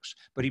genetics,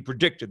 but he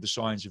predicted the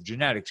signs of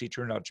genetics. He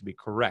turned out to be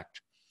correct.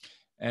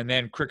 And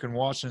then Crick and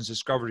Watson's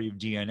discovery of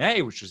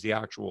DNA, which is the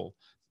actual,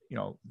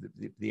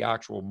 the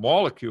actual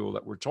molecule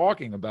that we're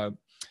talking about,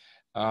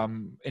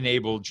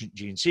 enabled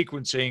gene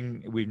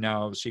sequencing. We've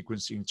now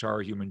sequenced the entire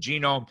human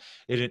genome.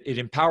 It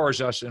empowers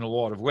us in a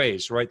lot of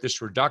ways, right?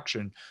 This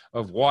reduction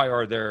of why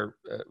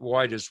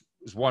does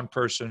one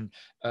person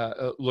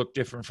look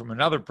different from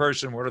another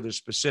person? What are the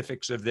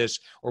specifics of this?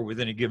 Or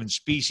within a given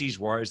species,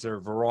 why is there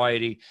a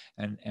variety,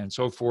 and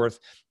so forth?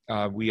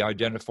 We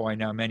identify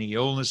now many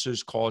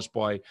illnesses caused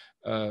by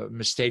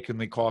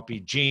mistakenly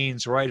copied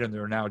genes, right? And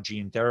there are now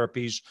gene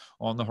therapies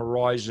on the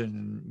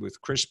horizon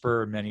with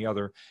CRISPR and many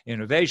other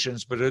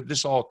innovations. But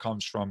this all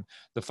comes from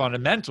the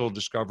fundamental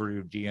discovery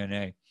of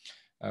DNA,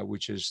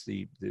 which is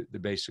the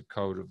basic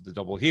code of the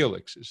double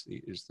helix,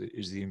 is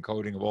the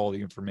encoding of all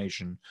the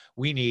information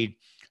we need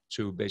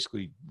to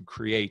basically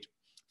create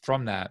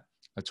from that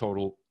a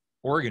total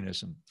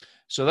organism.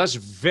 So that's a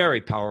very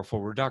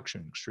powerful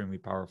reduction, extremely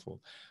powerful.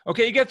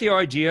 Okay, you get the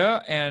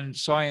idea, and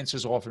science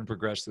has often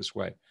progressed this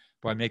way,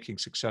 by making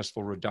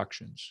successful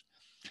reductions.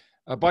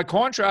 By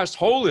contrast,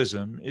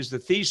 holism is the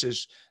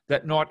thesis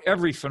that not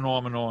every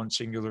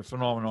singular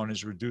phenomenon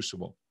is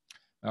reducible,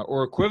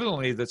 or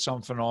equivalently, that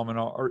some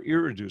phenomena are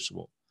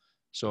irreducible.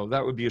 So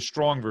that would be a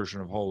strong version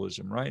of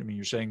holism, right? I mean,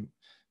 you're saying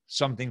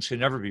some things can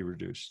never be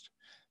reduced.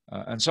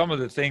 And some of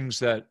the things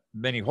that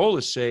many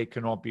holists say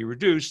cannot be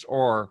reduced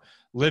are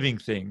living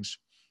things,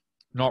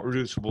 not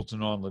reducible to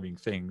non-living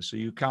things. So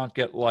you can't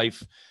get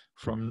life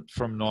from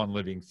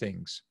non-living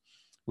things.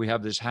 We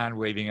have this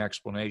hand-waving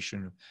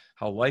explanation of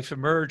how life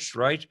emerged,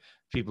 right?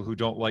 People who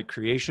don't like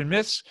creation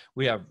myths.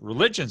 We have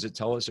religions that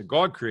tell us that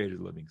God created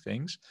living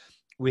things.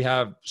 We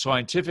have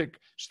scientific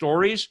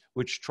stories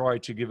which try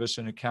to give us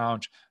an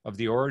account of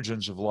the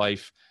origins of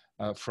life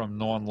from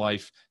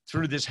non-life,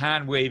 through this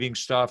hand-waving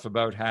stuff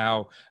about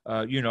how,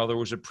 there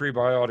was a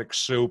prebiotic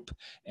soup,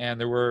 and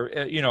there were,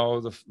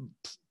 the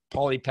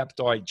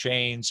polypeptide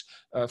chains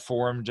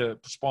formed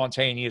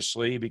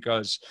spontaneously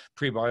because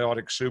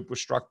prebiotic soup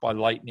was struck by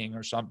lightning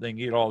or something.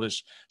 You get all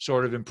this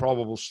sort of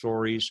improbable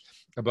stories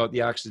about the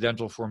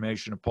accidental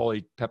formation of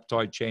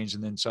polypeptide chains,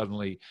 and then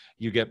suddenly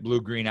you get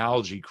blue-green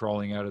algae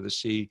crawling out of the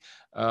sea.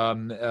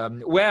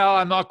 Well,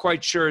 I'm not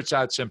quite sure it's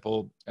that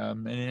simple.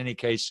 In any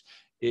case,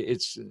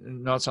 it's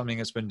not something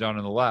that's been done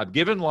in the lab.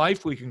 Given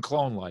life, we can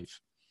clone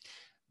life,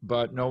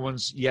 but no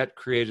one's yet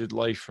created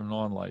life from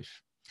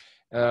non-life.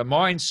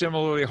 Minds,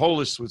 similarly,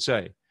 holists would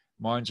say,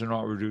 minds are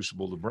not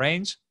reducible to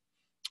brains,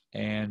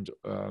 and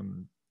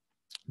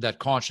that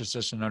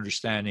consciousness and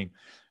understanding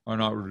are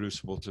not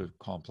reducible to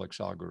complex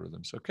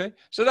algorithms, okay?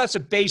 So that's a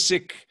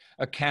basic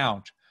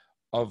account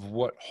of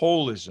what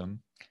holism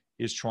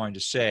is trying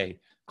to say,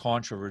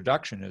 contra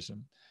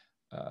reductionism.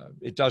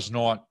 It does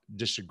not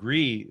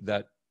disagree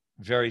that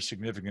very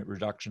significant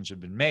reductions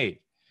have been made,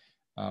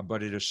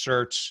 but it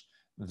asserts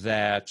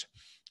that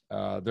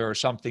there are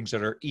some things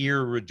that are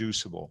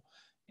irreducible.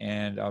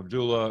 And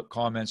Abdullah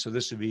comments, so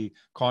this would be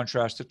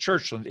contrast to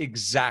Churchland.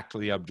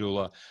 Exactly,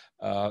 Abdullah.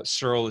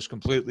 Searle is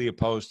completely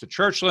opposed to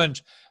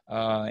Churchland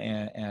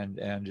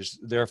and is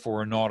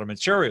therefore not a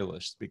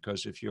materialist,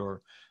 because if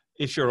you're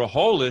a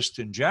holist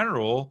in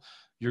general,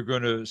 you're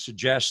going to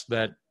suggest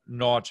that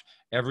not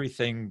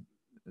everything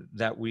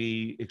that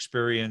we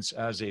experience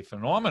as a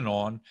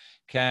phenomenon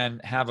can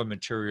have a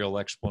material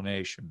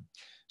explanation.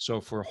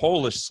 So for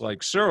holists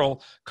like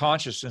Searle,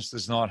 consciousness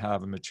does not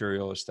have a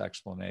materialist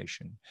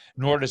explanation,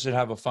 nor does it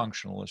have a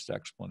functionalist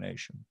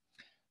explanation.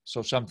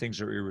 So some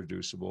things are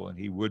irreducible, and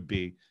he would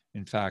be,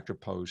 in fact,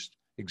 opposed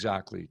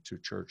exactly to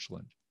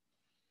Churchland.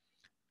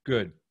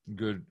 Good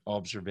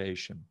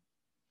observation.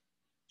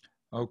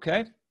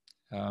 Okay.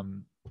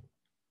 None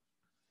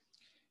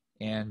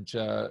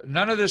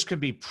of this can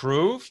be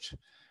proved.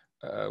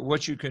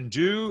 What you can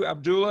do,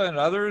 Abdullah and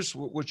others,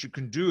 what you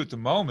can do at the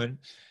moment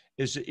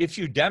is that if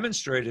you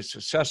demonstrate a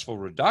successful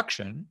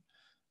reduction,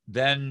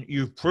 then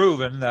you've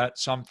proven that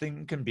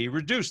something can be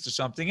reduced to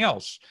something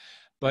else.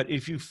 But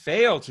if you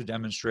fail to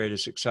demonstrate a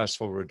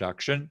successful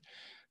reduction,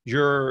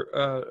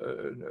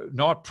 you're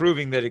not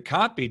proving that it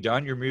can't be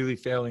done, you're merely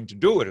failing to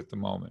do it at the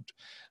moment.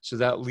 So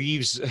that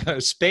leaves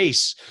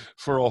space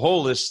for a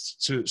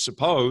holist to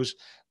suppose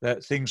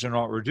that things are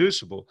not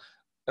reducible.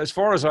 As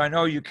far as I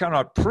know, you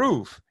cannot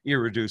prove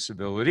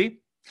irreducibility.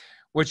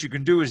 What you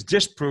can do is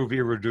disprove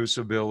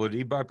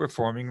irreducibility by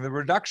performing the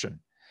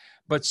reduction.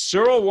 But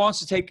Searle wants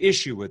to take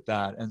issue with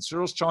that, and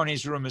Searle's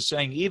Chinese room is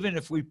saying even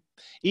if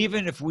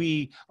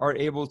we are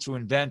able to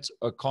invent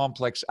a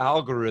complex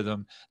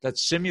algorithm that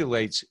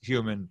simulates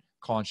human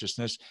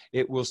consciousness,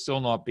 it will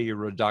still not be a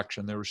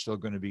reduction. There is still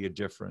going to be a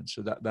difference.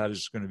 So that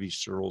is going to be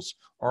Searle's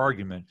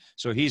argument.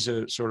 So he's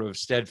a sort of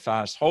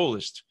steadfast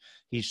holist.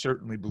 He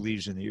certainly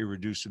believes in the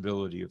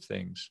irreducibility of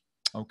things.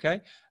 Okay.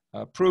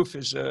 Proof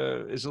is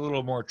a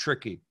little more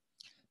tricky,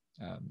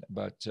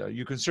 but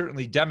you can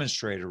certainly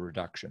demonstrate a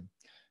reduction.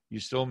 You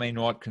still may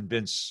not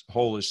convince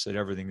holists that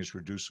everything is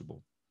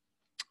reducible.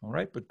 All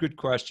right, but good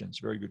questions,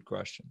 very good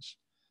questions.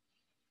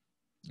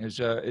 Is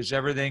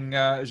everything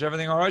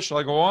all right? Shall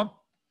I go on?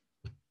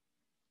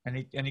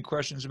 Any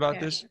questions about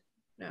this?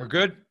 No. We're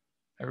good?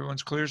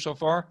 Everyone's clear so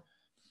far?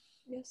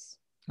 Yes.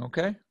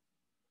 Okay.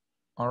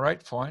 All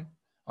right, fine.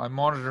 I'm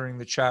monitoring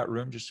the chat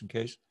room just in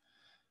case.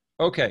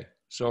 Okay.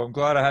 So I'm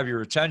glad I have your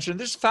attention.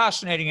 This is a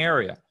fascinating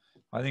area.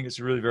 I think it's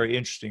a really very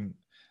interesting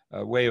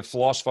way of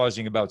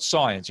philosophizing about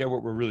science. Yeah,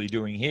 what we're really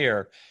doing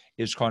here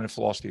is kind of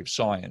philosophy of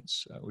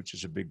science, which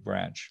is a big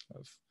branch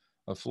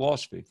of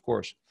philosophy, of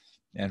course.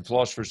 And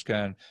philosophers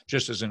can,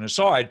 just as an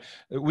aside,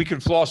 we can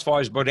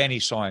philosophize about any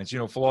science. You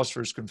know,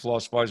 philosophers can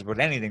philosophize about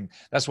anything.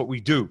 That's what we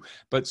do.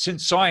 But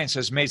since science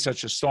has made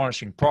such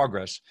astonishing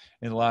progress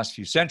in the last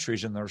few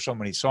centuries, and there are so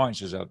many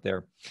sciences out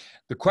there,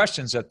 the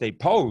questions that they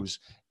pose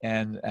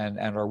and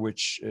are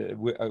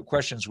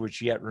questions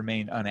which yet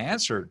remain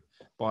unanswered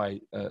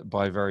by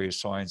various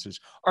sciences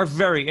are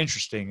very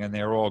interesting, and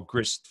they're all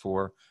grist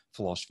for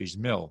philosophy's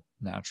mill,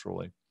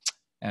 naturally.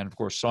 And of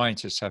course,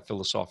 scientists have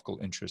philosophical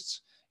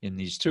interests in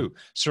these too.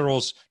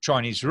 Searle's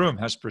Chinese room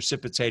has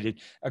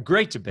precipitated a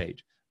great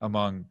debate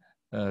among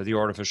the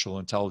artificial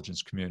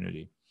intelligence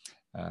community,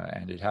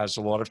 and it has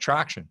a lot of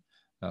traction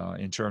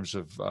in terms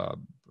of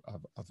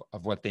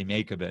what they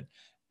make of it.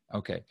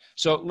 Okay,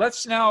 so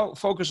let's now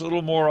focus a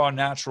little more on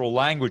natural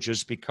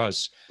languages,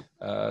 because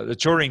the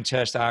Turing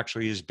test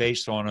actually is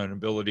based on an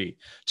ability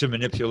to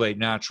manipulate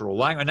natural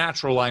language.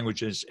 Natural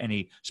language is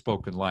any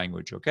spoken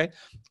language, okay?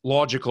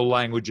 Logical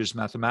languages,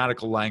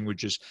 mathematical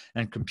languages,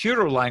 and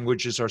computer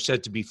languages are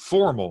said to be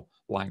formal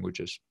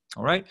languages,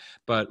 all right?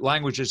 But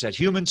languages that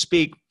humans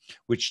speak,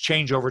 which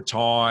change over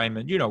time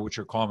and, which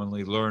are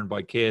commonly learned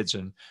by kids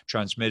and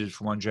transmitted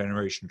from one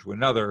generation to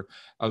another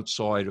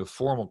outside of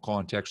formal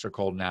context, are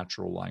called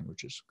natural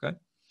languages, okay?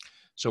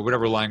 So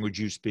whatever language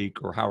you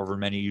speak or however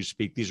many you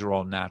speak, these are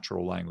all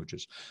natural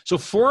languages. So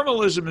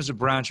formalism is a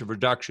branch of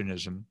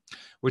reductionism,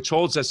 which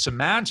holds that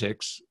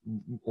semantics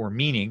or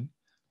meaning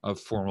of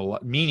formal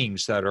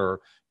meanings that are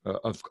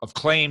of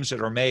claims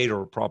that are made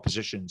or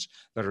propositions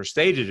that are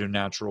stated in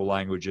natural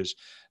languages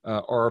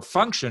are a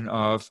function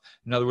of,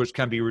 in other words,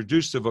 can be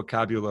reduced to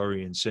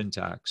vocabulary and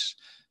syntax.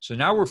 So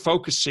now we're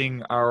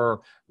focusing our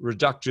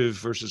reductive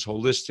versus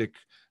holistic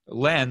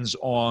lens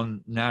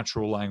on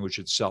natural language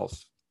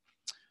itself.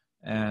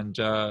 And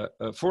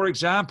for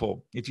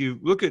example, if you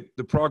look at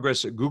the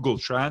progress that Google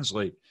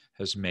Translate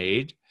has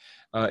made,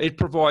 it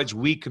provides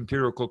weak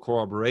empirical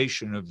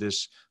corroboration of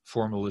this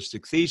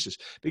formalistic thesis.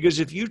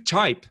 Because if you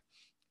type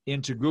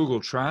into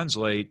Google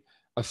Translate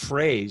a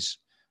phrase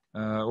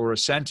or a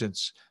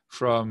sentence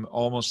from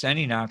almost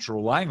any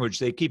natural language,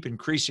 they keep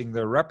increasing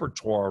their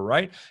repertoire,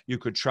 right? You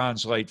could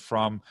translate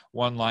from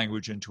one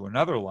language into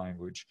another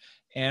language.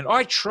 And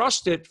I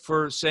trust it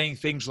for saying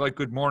things like,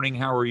 good morning,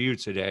 how are you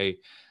today?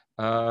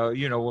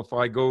 If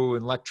I go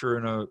and lecture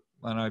and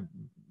I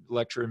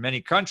lecture in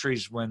many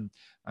countries when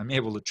I'm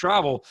able to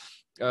travel,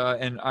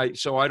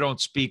 so I don't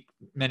speak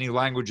many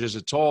languages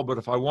at all, but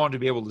if I want to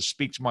be able to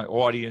speak to my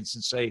audience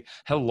and say,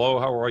 hello,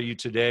 how are you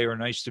today? Or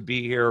nice to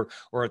be here.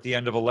 Or at the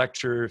end of a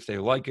lecture, if they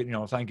like it,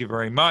 thank you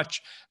very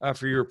much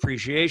for your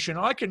appreciation.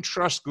 I can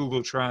trust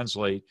Google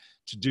Translate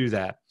to do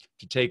that,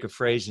 to take a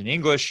phrase in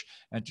English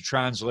and to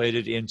translate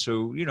it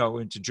into,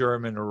 into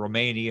German or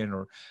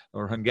Romanian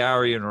or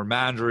Hungarian or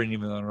Mandarin,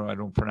 even though I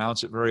don't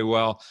pronounce it very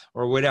well,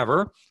 or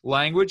whatever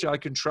language. I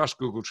can trust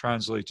Google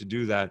Translate to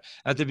do that.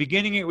 At the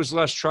beginning, it was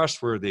less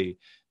trustworthy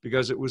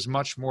because it was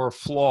much more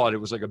flawed. It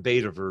was like a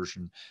beta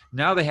version.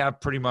 Now they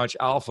have pretty much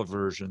alpha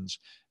versions,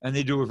 and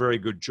they do a very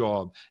good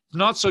job.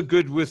 Not so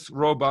good with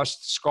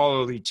robust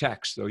scholarly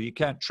text, though. You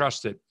can't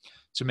trust it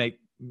to make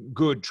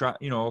good,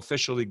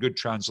 officially good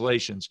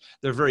translations.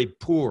 They're very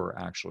poor,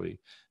 actually,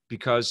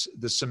 because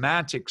the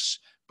semantics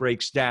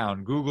breaks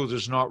down. Google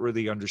does not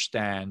really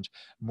understand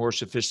more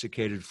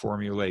sophisticated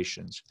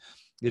formulations.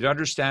 It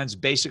understands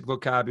basic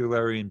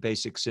vocabulary and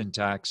basic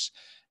syntax,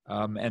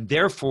 and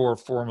therefore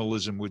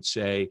formalism would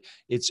say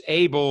it's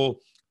able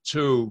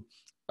to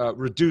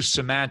reduce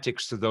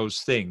semantics to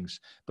those things.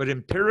 But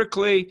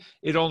empirically,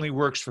 it only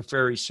works for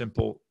very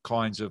simple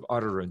kinds of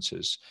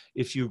utterances.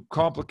 If you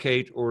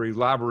complicate or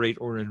elaborate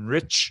or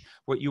enrich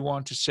what you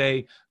want to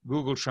say,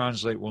 Google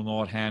Translate will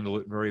not handle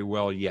it very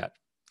well yet.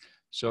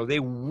 So they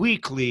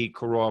weakly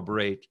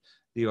corroborate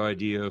the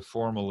idea of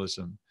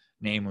formalism,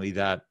 namely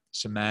that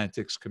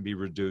semantics can be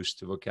reduced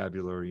to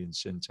vocabulary and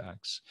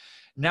syntax.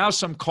 Now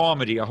some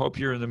comedy. I hope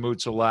you're in the mood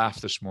to laugh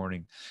this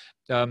morning.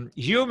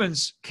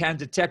 Humans can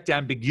detect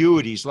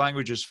ambiguities.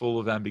 Language is full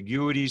of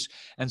ambiguities.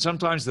 And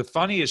sometimes the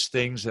funniest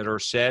things that are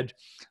said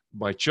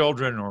by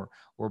children or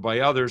by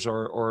others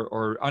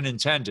are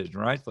unintended,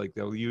 right? Like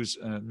they'll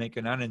make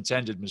an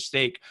unintended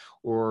mistake,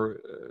 or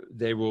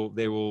they will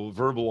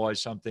verbalize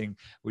something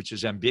which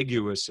is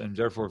ambiguous and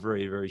therefore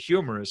very, very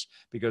humorous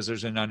because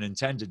there's an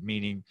unintended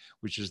meaning,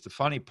 which is the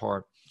funny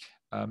part.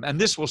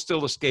 And this will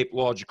still escape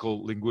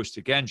logical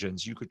linguistic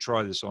engines. You could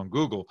try this on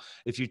Google.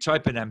 If you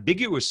type an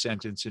ambiguous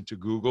sentence into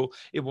Google,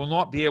 it will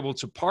not be able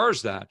to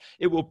parse that.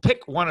 It will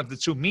pick one of the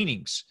two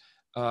meanings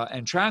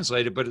and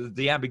translate it, but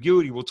the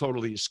ambiguity will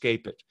totally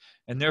escape it.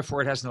 And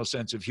therefore, it has no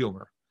sense of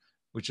humor,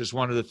 which is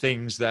one of the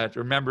things that,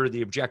 remember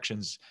the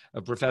objections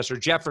of Professor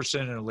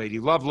Jefferson and Lady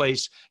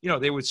Lovelace,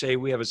 they would say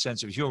we have a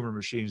sense of humor,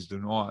 machines do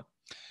not.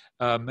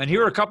 And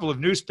here are a couple of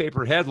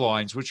newspaper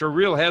headlines, which are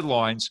real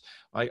headlines.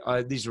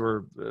 These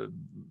were,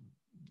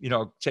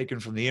 taken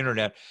from the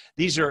internet.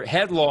 These are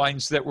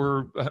headlines that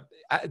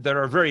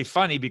are very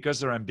funny because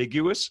they're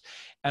ambiguous.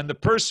 And the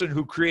person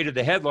who created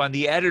the headline,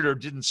 the editor,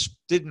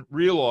 didn't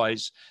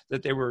realize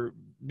that they were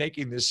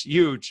making this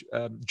huge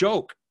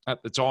joke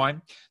at the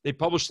time. They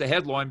published the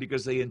headline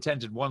because they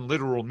intended one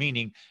literal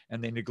meaning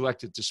and they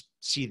neglected to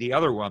see the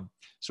other one.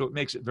 So it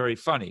makes it very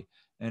funny.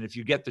 And if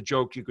you get the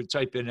joke, you could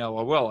type in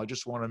LOL. I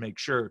just want to make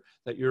sure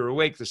that you're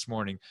awake this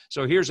morning.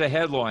 So here's a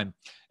headline.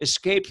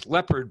 Escaped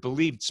leopard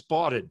believed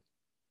spotted.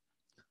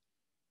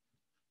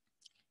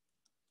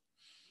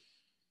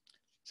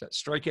 Does that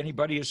strike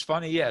anybody as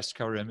funny? Yes,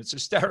 Karim. It's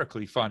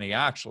hysterically funny,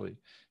 actually,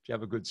 if you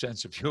have a good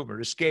sense of humor.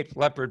 Escaped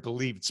leopard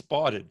believed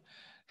spotted.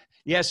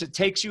 Yes, it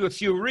takes you a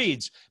few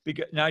reads.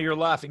 Because now you're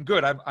laughing.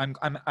 Good. I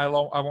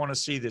want to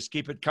see this.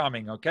 Keep it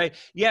coming. Okay.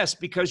 Yes,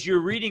 because you're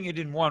reading it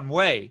in one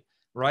way.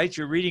 Right?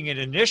 You're reading it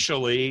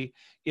initially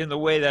in the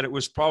way that it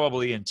was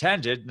probably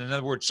intended. In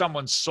other words,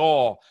 someone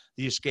saw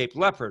the escaped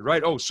leopard,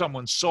 right? Oh,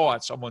 someone saw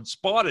it. Someone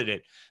spotted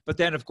it. But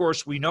then, of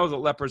course, we know that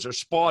leopards are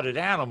spotted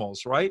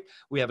animals, right?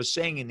 We have a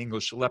saying in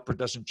English, a leopard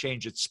doesn't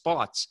change its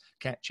spots,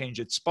 can't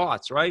change its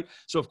spots, right?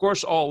 So, of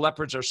course, all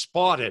leopards are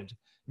spotted,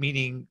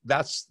 meaning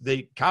that's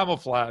the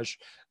camouflage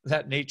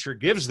that nature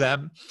gives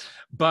them.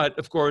 But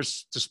of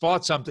course, to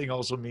spot something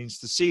also means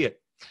to see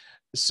it.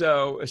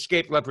 So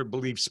escaped leopard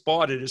believes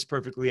spotted is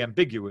perfectly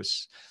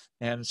ambiguous.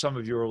 And some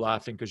of you are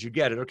laughing because you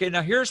get it. Okay,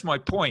 now here's my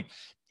point.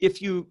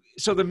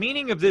 So the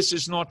meaning of this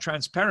is not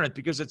transparent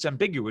because it's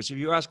ambiguous. If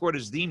you ask what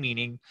is the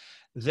meaning,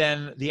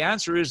 then the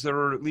answer is there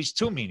are at least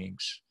two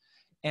meanings.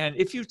 And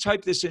if you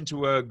type this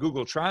into a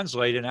Google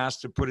Translate and ask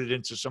to put it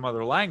into some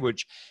other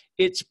language,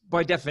 it's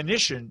by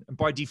definition,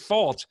 by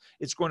default,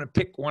 it's going to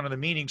pick one of the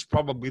meanings,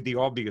 probably the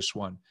obvious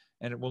one,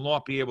 and it will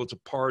not be able to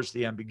parse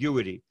the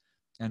ambiguity.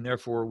 And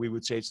therefore, we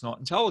would say it's not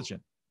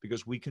intelligent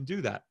because we can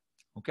do that,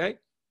 okay?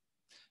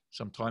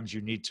 Sometimes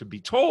you need to be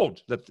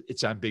told that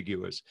it's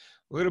ambiguous.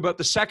 What about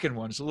the second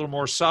one? It's a little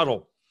more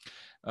subtle,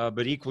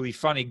 but equally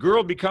funny.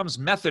 Girl becomes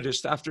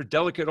Methodist after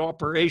delicate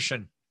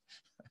operation.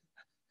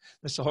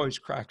 This always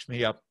cracks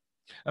me up.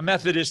 A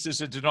Methodist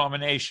is a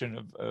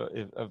denomination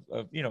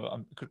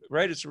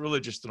right? It's a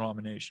religious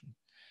denomination.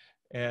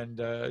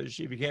 And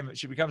she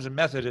becomes a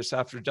Methodist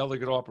after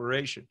delicate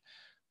operation.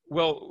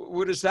 Well,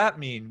 what does that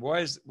mean?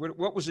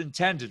 What was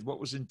intended?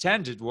 What was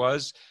intended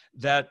was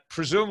that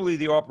presumably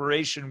the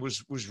operation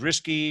was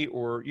risky,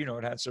 or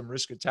it had some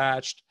risk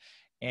attached,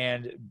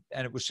 and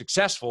it was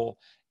successful.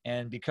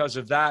 And because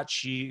of that,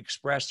 she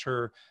expressed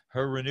her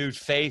renewed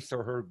faith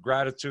or her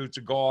gratitude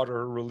to God or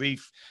her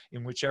relief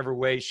in whichever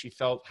way she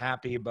felt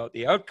happy about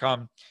the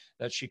outcome,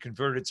 that she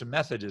converted to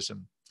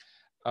Methodism.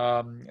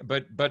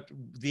 But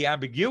the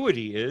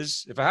ambiguity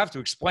is, if I have to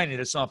explain it,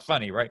 it's not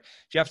funny, right?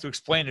 If you have to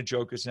explain a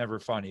joke, it's never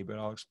funny, but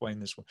I'll explain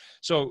this one.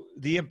 So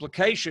the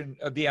implication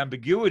of the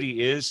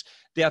ambiguity is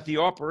that the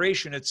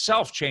operation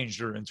itself changed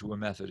her into a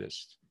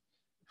Methodist,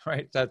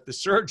 right? That the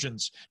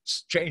surgeons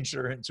changed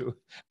her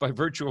by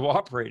virtue of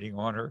operating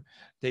on her,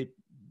 they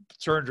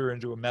turned her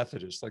into a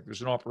Methodist, like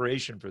there's an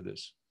operation for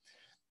this.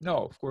 No,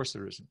 of course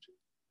there isn't.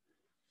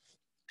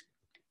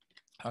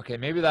 Okay,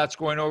 maybe that's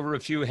going over a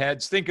few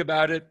heads. Think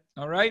about it,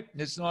 all right?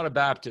 It's not a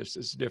Baptist.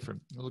 It's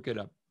different. Look it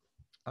up.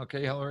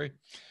 Okay, Hillary?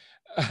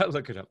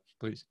 Look it up,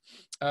 please.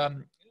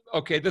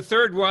 Okay, the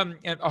third one,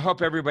 and I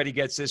hope everybody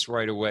gets this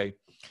right away.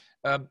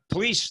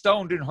 Police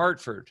stoned in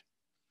Hartford.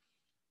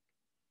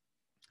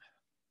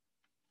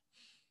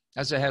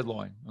 That's a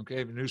headline,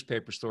 okay, a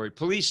newspaper story.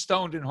 Police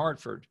stoned in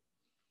Hartford.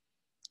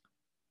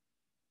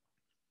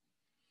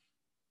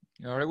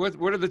 All right,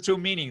 what are the two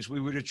meanings we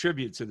would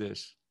attribute to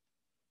this?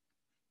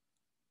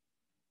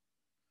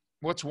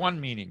 What's one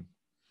meaning?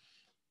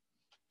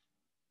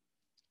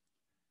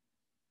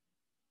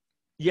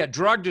 Yeah,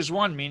 drugged is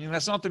one meaning.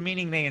 That's not the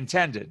meaning they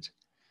intended.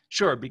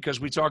 Sure, because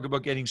we talk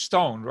about getting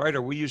stoned, right?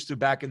 Or we used to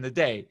back in the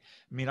day.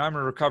 I mean, I'm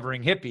a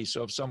recovering hippie,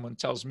 so if someone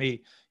tells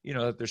me,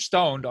 that they're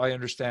stoned, I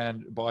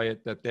understand by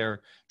it that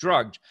they're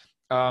drugged.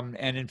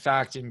 And in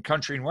fact, in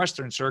country and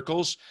Western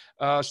circles,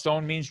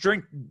 stone means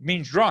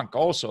drunk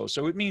also.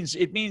 So it means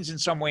in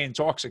some way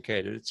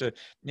intoxicated. It's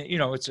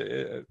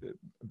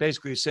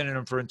basically a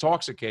synonym for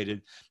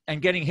intoxicated.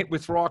 And getting hit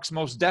with rocks,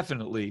 most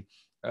definitely.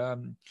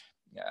 I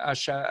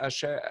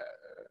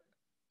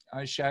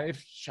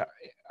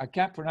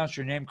can't pronounce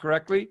your name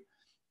correctly.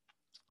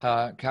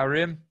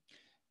 Karim,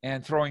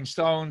 and throwing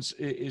stones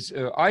is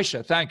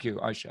Aisha. Thank you,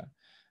 Aisha.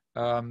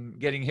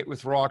 Getting hit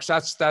with rocks,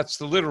 that's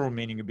the literal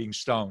meaning of being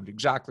stoned.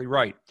 Exactly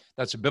right.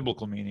 That's a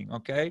biblical meaning,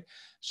 okay?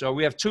 So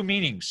we have two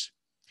meanings.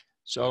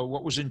 So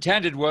what was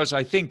intended was,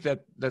 I think,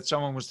 that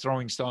someone was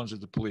throwing stones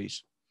at the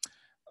police.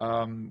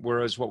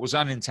 Whereas what was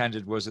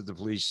unintended was that the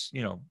police,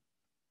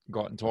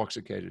 got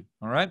intoxicated,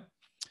 all right?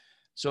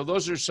 So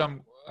those are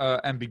some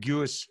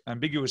ambiguous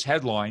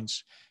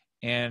headlines.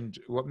 And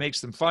what makes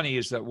them funny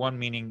is that one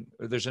meaning,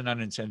 there's an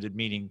unintended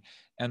meaning.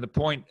 And the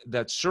point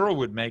that Searle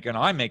would make, and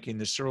I'm making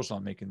this, Searle's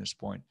not making this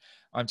point.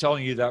 I'm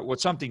telling you that what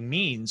something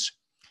means,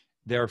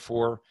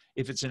 therefore,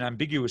 if it's an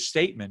ambiguous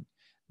statement,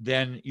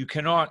 then you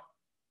cannot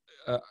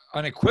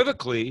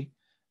unequivocally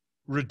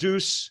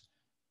reduce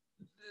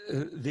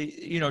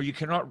you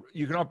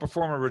cannot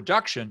perform a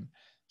reduction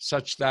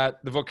such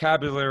that the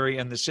vocabulary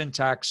and the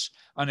syntax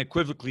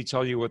unequivocally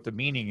tell you what the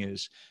meaning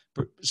is.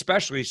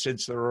 Especially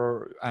since there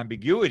are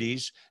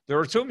ambiguities, there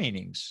are two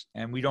meanings,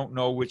 and we don't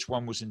know which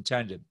one was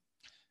intended.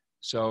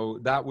 So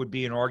that would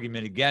be an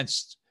argument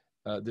against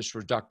this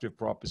reductive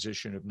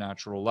proposition of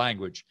natural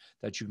language,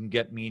 that you can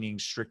get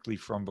meanings strictly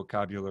from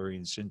vocabulary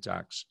and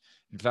syntax.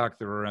 In fact,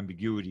 there are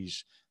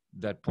ambiguities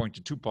that point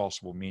to two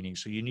possible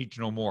meanings, so you need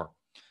to know more.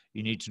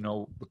 You need to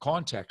know the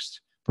context,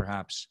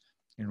 perhaps,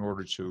 in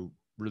order to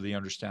really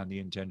understand the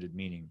intended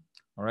meaning,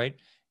 all right?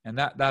 And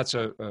that's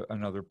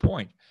another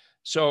point.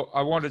 So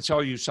I want to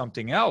tell you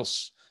something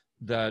else,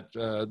 that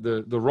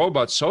the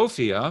robot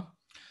Sophia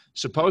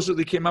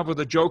supposedly came up with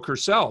a joke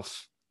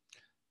herself.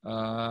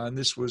 And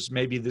this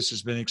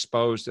has been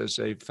exposed as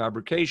a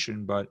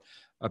fabrication, but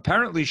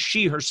apparently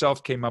she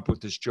herself came up with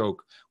this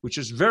joke, which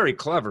is very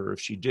clever if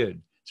she did.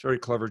 It's a very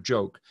clever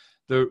joke.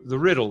 The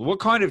riddle: what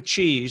kind of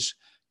cheese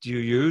do you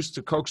use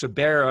to coax a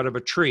bear out of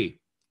a tree?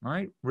 All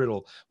right,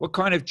 riddle. What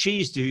kind of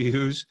cheese do you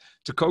use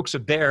to coax a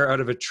bear out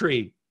of a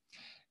tree?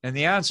 And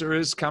the answer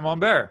is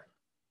Camembert.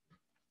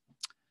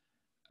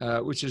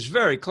 which is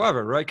very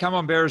clever, right?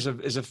 Camembert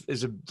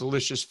is a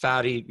delicious,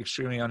 fatty,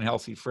 extremely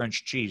unhealthy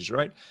French cheese,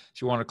 right?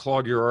 If you want to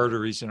clog your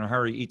arteries in a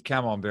hurry, eat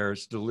Camembert.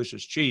 It's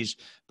delicious cheese,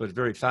 but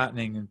very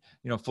fattening and,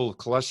 you know, full of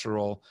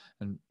cholesterol.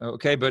 And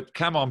okay, but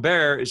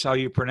Camembert is how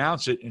you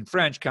pronounce it in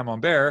French.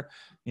 Camembert.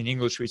 In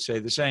English, we say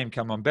the same,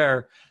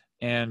 Camembert.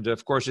 And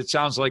of course, it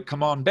sounds like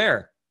 "come on,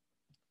 bear."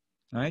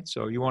 Right?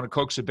 So you want to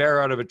coax a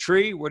bear out of a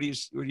tree. What do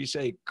you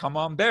say? "Come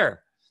on,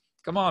 bear.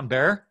 Come on,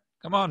 bear.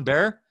 Come on,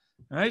 bear."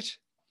 Right?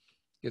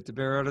 Get the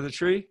bear out of the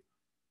tree.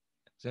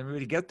 Does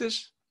everybody get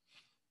this?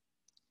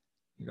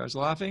 You guys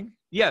laughing?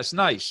 Yes,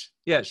 nice.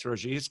 Yes,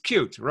 Rogie, it's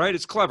cute, right?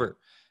 It's clever.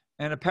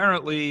 And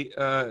apparently,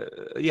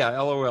 yeah,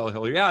 LOL,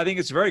 Hillary. Yeah, I think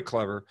it's very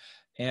clever.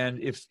 And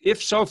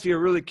if Sophia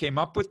really came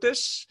up with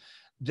this,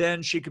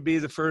 then she could be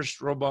the first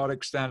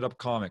robotic stand-up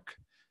comic.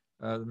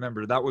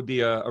 Remember, that would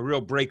be a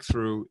real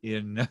breakthrough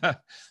in,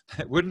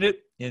 wouldn't it,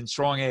 in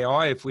strong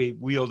AI if we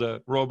wheeled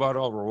a robot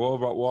over, a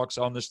robot walks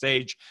on the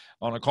stage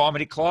on a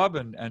comedy club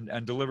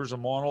and delivers a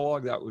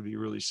monologue. That would be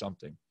really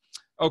something.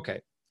 Okay,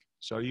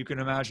 so you can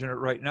imagine it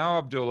right now,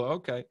 Abdullah.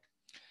 Okay,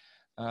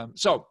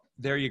 so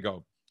there you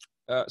go.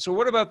 So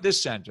what about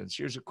this sentence?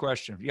 Here's a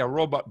question. Yeah,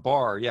 robot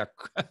bar. Yeah.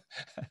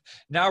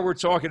 Now we're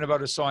talking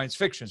about a science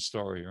fiction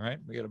story, right?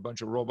 We got a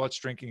bunch of robots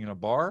drinking in a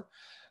bar.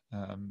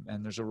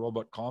 And there's a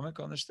robot comic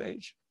on the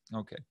stage.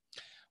 Okay.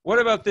 What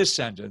about this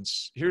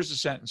sentence? Here's the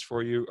sentence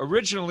for you.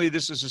 Originally,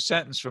 this is a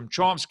sentence from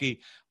Chomsky.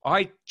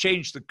 I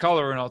changed the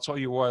color, and I'll tell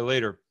you why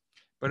later.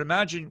 But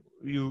imagine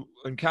you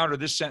encounter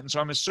this sentence.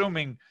 I'm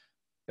assuming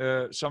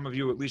some of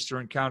you at least are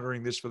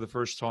encountering this for the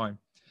first time.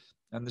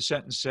 And the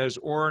sentence says,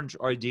 orange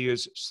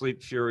ideas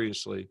sleep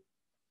furiously.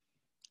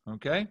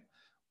 Okay?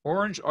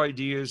 Orange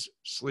ideas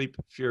sleep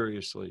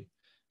furiously.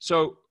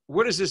 So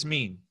what does this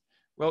mean?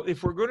 Well,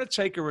 if we're going to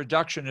take a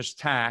reductionist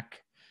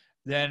tack,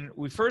 then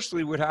we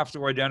firstly would have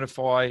to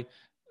identify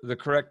the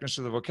correctness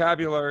of the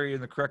vocabulary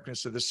and the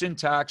correctness of the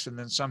syntax, and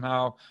then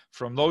somehow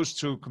from those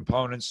two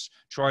components,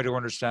 try to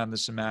understand the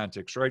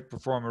semantics, right?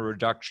 Perform a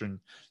reduction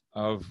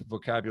of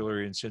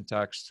vocabulary and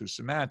syntax to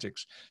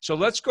semantics. So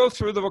let's go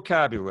through the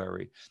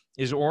vocabulary.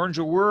 Is orange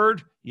a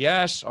word?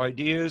 Yes.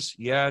 Ideas?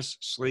 Yes.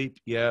 Sleep?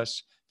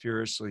 Yes.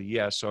 Furiously?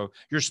 Yes. So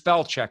your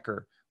spell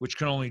checker, which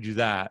can only do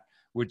that,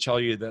 would tell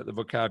you that the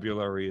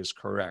vocabulary is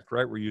correct,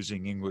 right? We're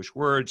using English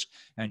words,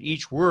 and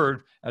each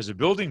word as a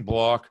building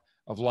block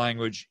of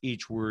language,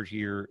 each word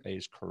here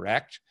is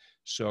correct.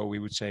 So we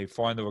would say,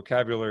 find the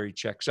vocabulary,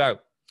 checks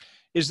out.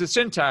 Is the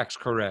syntax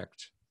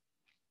correct?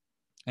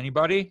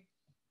 Anybody?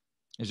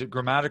 Is it a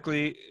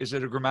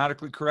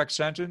grammatically correct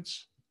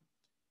sentence?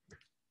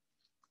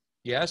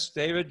 Yes,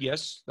 David,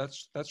 yes,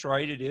 that's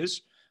right, it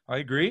is. I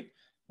agree.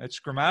 It's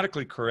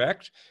grammatically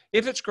correct.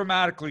 If it's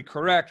grammatically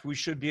correct, we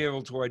should be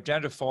able to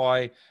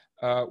identify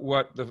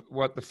what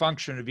the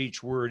function of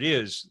each word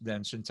is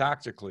then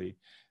syntactically.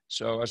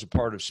 So as a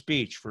part of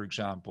speech, for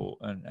example,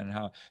 and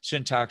how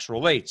syntax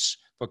relates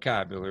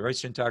vocabulary, right?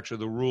 Syntax are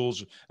the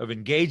rules of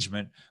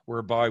engagement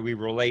whereby we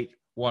relate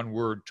one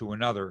word to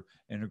another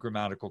in a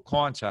grammatical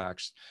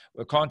context.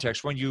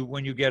 When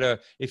you get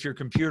if you're a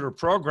computer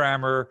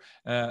programmer,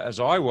 as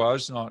I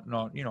was, not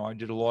I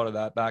did a lot of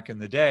that back in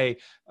the day.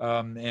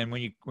 And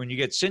when you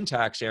get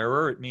syntax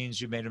error, it means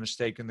you made a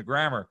mistake in the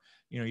grammar.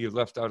 You've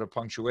left out a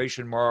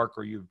punctuation mark,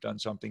 or you've done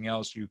something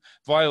else. You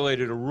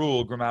violated a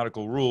rule,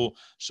 grammatical rule,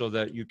 so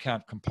that you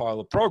can't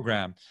compile a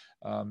program.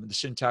 The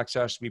syntax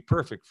has to be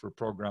perfect for a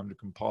program to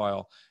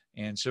compile.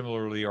 And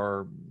similarly,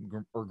 our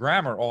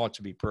grammar ought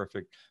to be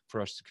perfect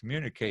for us to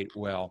communicate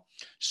well.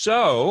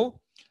 So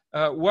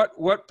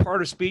what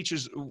part of speech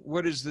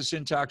what is the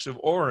syntax of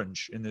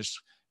orange in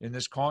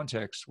this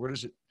context? What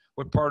is it?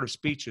 What part of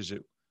speech is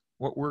it?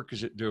 What work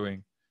is it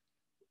doing?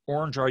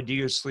 Orange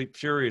ideas sleep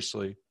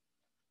furiously.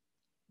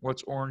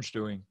 What's orange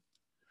doing?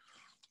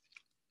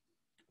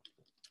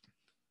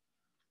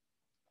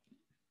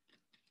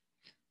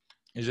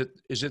 Is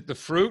it the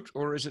fruit,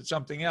 or is it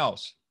something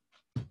else?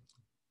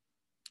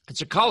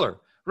 It's a color,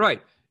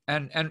 right?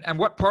 And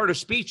what part of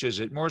speech is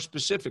it more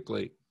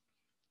specifically?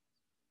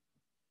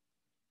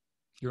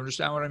 You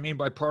understand what I mean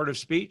by part of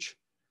speech?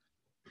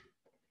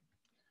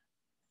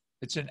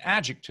 It's an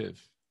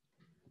adjective.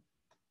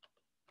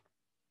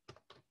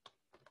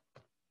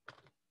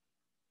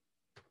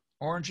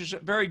 Orange is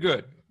very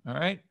good, all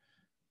right?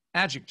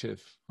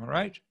 Adjective, all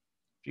right?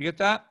 Do you get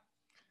that?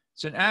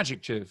 It's an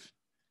adjective.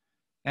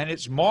 And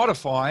it's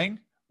modifying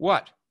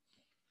what?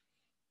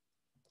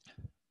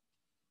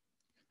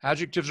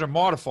 Adjectives are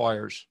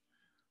modifiers.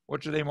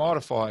 What do they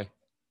modify?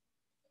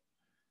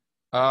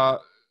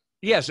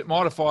 Yes, it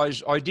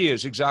modifies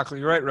ideas.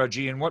 Exactly right,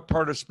 Raji. And what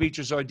part of speech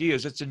is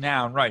ideas? It's a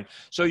noun, right?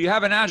 So you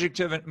have an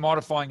adjective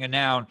modifying a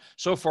noun.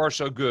 So far,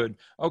 so good.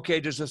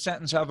 Okay, does the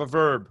sentence have a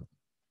verb?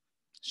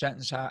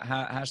 Sentence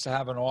has to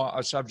have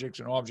a subject,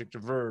 an object, a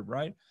verb,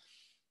 right?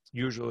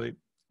 Usually.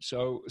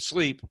 So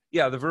sleep.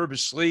 Yeah, the verb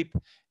is sleep,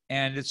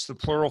 and it's the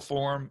plural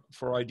form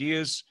for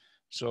ideas.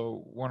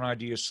 So one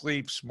idea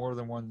sleeps, more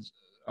than one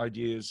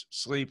ideas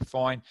sleep,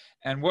 fine.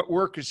 And what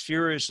work is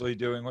furiously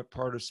doing? What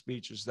part of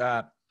speech is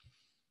that?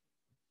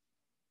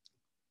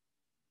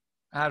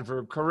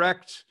 Adverb,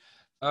 correct.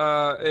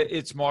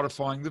 It's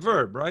modifying the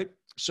verb, right?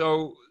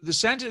 So the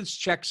sentence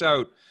checks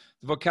out.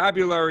 The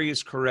vocabulary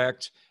is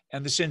correct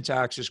and the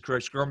syntax is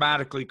correct,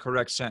 grammatically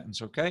correct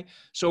sentence, okay?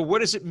 So what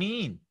does it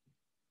mean?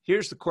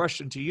 Here's the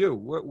question to you.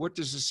 What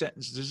does the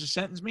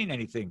sentence mean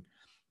anything?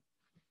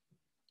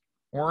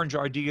 Orange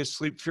ideas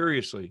sleep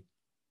furiously.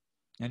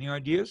 Any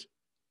ideas?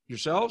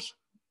 Yourselves?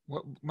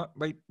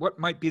 What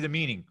might be the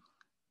meaning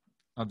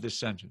of this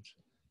sentence?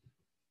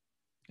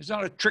 It's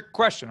not a trick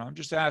question. I'm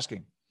just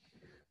asking.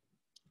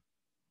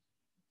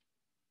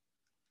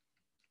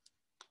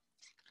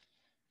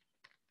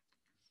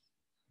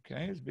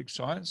 Okay, it's a big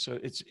silence. So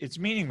it's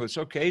meaningless.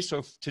 Okay,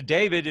 so to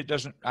David, it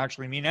doesn't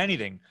actually mean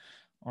anything.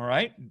 All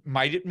right.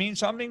 Might it mean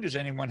something? Does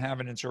anyone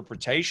have an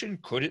interpretation?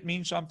 Could it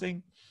mean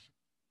something?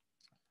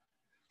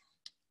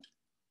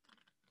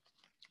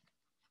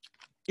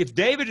 If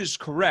David is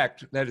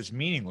correct, that is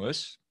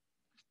meaningless,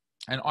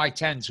 and I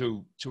tend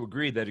to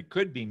agree that it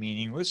could be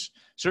meaningless.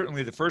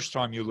 Certainly, the first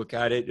time you look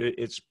at it,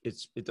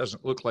 it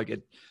doesn't look like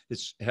it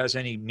has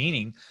any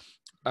meaning,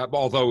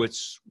 although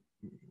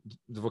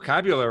the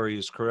vocabulary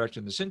is correct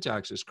and the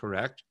syntax is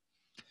correct.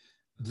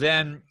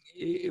 Then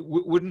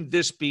wouldn't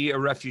this be a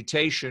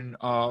refutation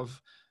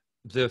of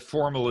the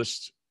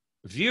formalist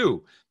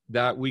view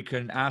that we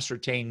can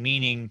ascertain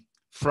meaning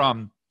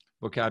from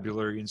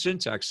vocabulary and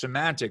syntax?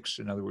 Semantics,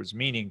 in other words,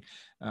 meaning,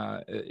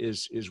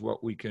 is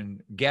what we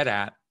can get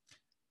at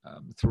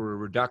through a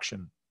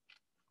reduction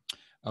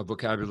of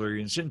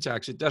vocabulary and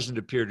syntax. It doesn't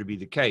appear to be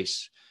the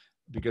case,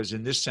 because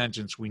in this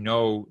sentence we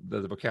know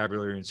that the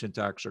vocabulary and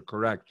syntax are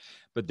correct,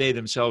 but they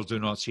themselves do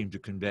not seem to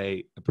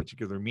convey a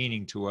particular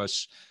meaning to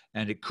us.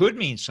 And it could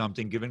mean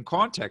something given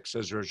context,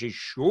 says Rajesh.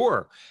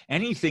 Sure,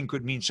 anything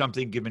could mean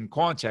something given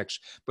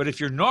context, but if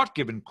you're not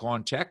given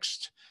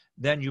context,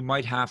 then you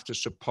might have to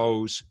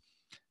suppose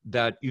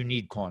that you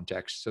need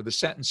context. So the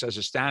sentence as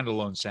a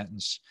standalone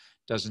sentence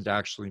doesn't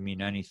actually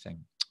mean anything,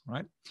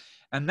 right?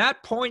 And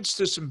that points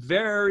to some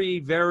very,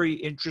 very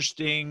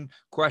interesting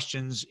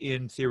questions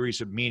in theories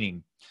of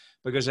meaning.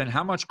 Because then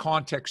how much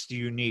context do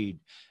you need?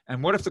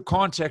 And what if the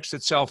context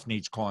itself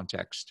needs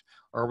context?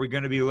 Are we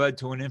going to be led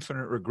to an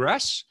infinite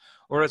regress?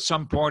 Or at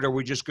some point, are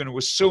we just going to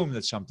assume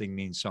that something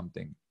means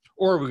something?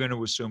 Or are we going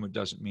to assume it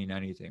doesn't mean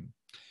anything?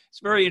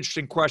 It's a very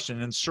interesting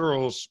question, and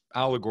Searle's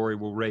allegory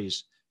will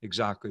raise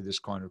exactly this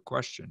kind of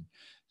question.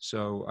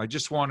 So I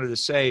just wanted to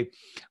say,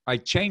 I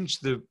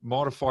changed the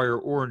modifier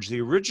orange.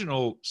 The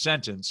original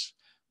sentence,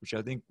 which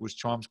I think was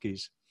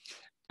Chomsky's,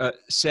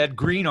 said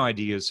green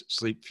ideas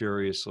sleep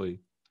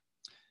furiously.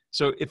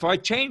 So if I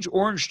change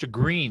orange to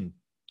green,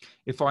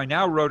 if I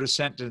now wrote a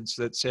sentence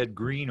that said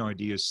green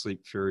ideas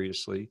sleep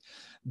furiously,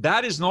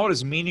 that is not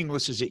as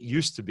meaningless as it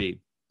used to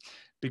be.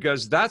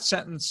 Because that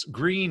sentence,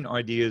 green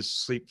ideas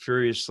sleep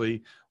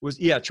furiously, was,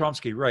 yeah,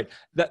 Chomsky, right.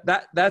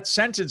 That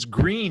sentence,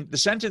 green, the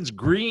sentence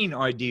green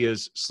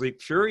ideas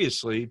sleep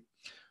furiously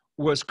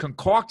was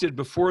concocted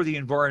before the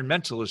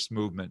environmentalist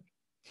movement.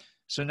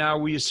 So now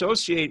we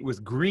associate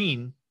with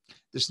green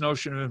this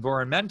notion of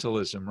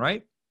environmentalism,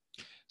 right?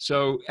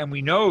 So, and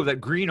we know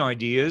that green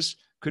ideas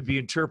could be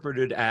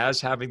interpreted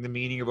as having the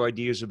meaning of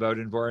ideas about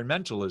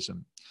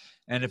environmentalism.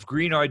 And if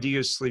green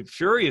ideas sleep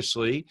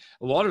furiously,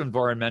 a lot of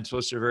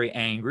environmentalists are very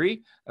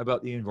angry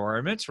about the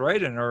environment,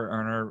 right? And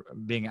are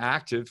being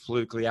active,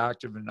 politically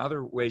active, in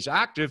other ways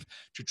active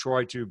to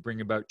try to bring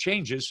about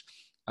changes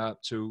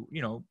to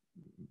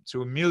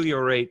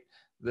ameliorate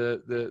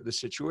the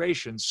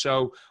situation.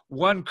 So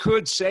one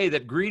could say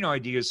that green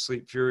ideas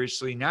sleep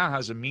furiously now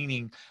has a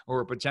meaning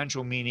or a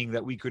potential meaning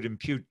that we could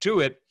impute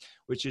to it,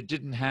 which it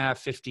didn't have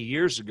 50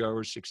 years ago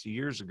or 60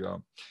 years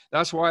ago.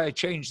 That's why I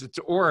changed it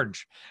to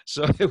orange.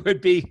 So it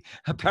would be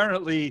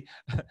apparently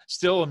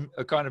still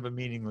a kind of a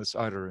meaningless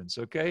utterance,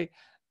 okay?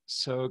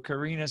 So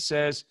Karina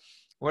says,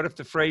 what if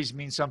the phrase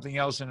means something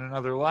else in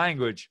another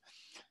language?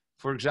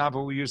 For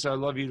example, we use I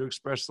love you to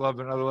express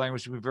love in other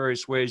languages in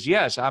various ways.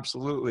 Yes,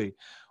 absolutely.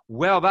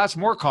 Well, that's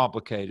more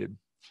complicated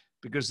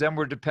because then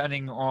we're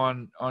depending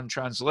on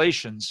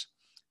translations,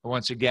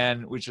 once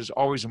again, which is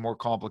always a more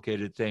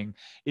complicated thing.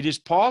 It is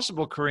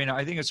possible, Karina,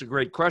 I think it's a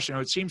great question.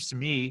 It seems to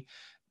me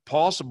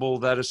possible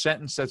that a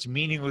sentence that's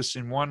meaningless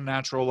in one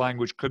natural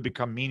language could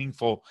become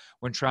meaningful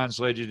when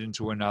translated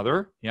into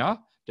another. Yeah,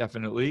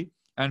 definitely.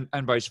 And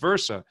vice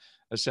versa.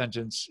 A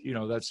sentence,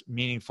 that's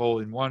meaningful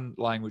in one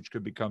language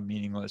could become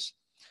meaningless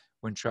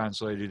when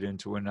translated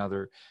into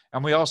another.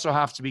 And we also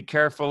have to be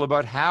careful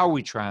about how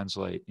we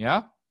translate,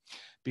 yeah?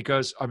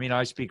 Because,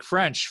 I speak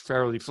French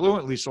fairly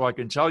fluently, so I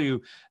can tell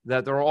you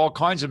that there are all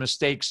kinds of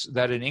mistakes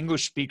that an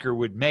English speaker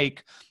would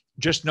make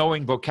just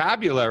knowing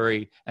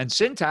vocabulary and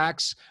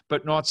syntax,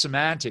 but not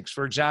semantics.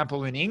 For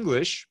example, in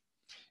English,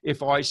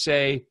 if I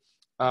say,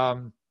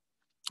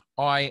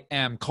 I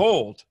am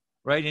cold,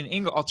 right? In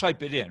English, I'll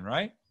type it in,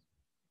 right?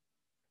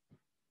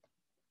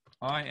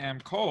 I am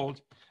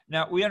cold.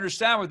 Now, we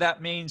understand what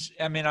that means.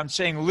 I'm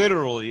saying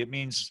literally, it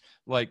means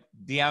like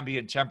the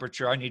ambient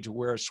temperature. I need to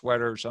wear a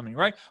sweater or something,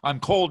 right? I'm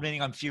cold,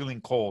 meaning I'm feeling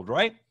cold,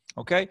 right?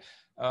 Okay,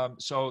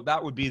 so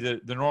that would be the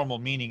normal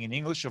meaning in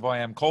English of I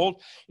am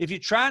cold. If you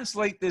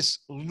translate this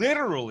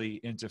literally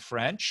into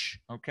French,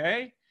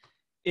 okay,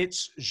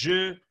 it's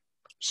je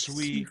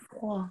suis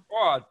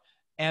froid.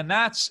 And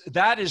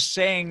that is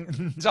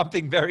saying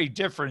something very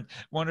different.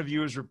 One of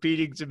you is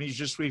repeating to me,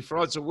 je suis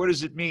froid. So what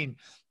does it mean?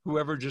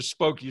 Whoever just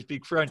spoke, you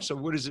speak French. So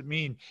what does it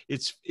mean?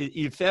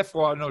 Il fait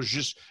froid. No,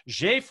 just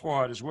j'ai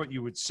froid is what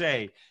you would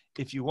say.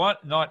 If you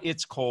want, not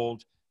it's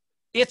cold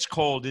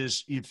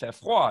is il fait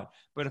froid.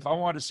 But if I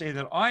want to say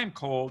that I'm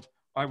cold,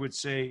 I would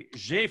say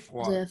j'ai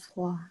froid. J'ai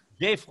froid.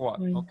 J'ai froid,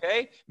 Oui.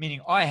 okay?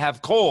 Meaning I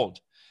have cold.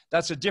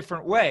 That's a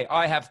different way.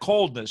 I have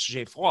coldness,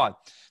 j'ai froid.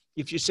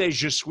 If you say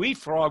je suis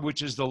froid,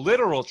 which is the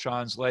literal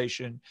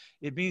translation,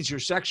 it means you're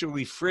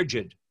sexually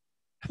frigid,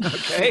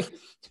 okay?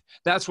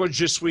 That's what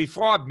je suis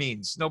froid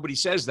means. Nobody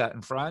says that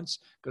in France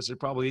because there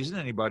probably isn't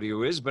anybody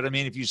who is. But I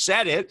mean, if you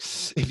said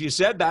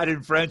that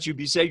in French, you'd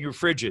be saying you're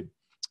frigid.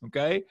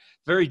 Okay,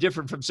 very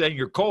different from saying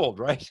you're cold,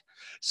 right?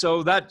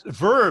 So that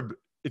verb,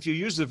 if you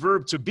use the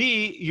verb to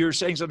be, you're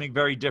saying something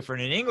very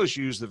different. In English,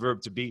 you use the verb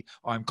to be.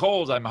 I'm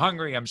cold, I'm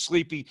hungry, I'm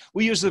sleepy.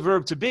 We use the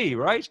verb to be,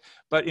 right?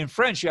 But in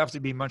French, you have to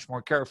be much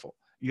more careful.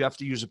 You have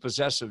to use a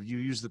possessive. You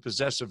use the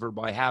possessive verb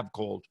I have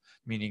cold,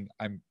 meaning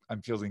I'm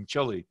feeling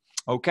chilly.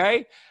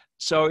 Okay?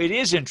 So it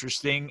is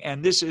interesting,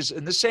 and this is,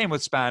 and the same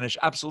with Spanish.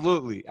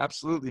 Absolutely,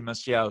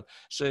 Maciel.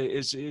 So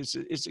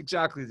it's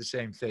exactly the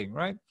same thing,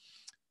 right?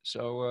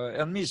 So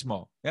el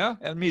mismo, yeah,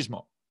 el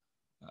mismo.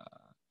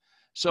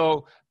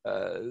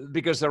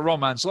 Because they're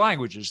Romance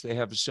languages, they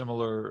have a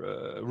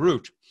similar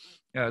root.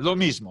 Lo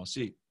mismo,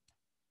 sí.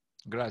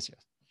 Gracias.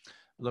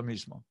 Lo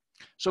mismo.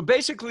 So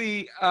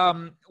basically,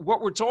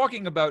 what we're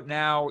talking about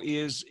now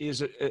is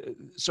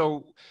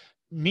so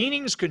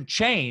meanings can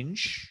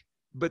change,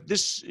 but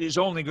this is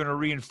only going to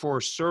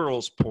reinforce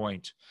Searle's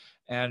point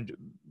and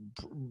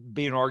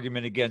be an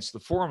argument against the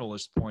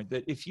formalist point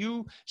that if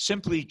you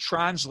simply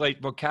translate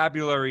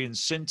vocabulary and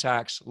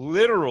syntax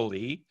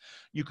literally,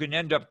 you can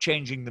end up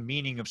changing the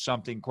meaning of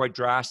something quite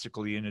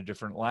drastically in a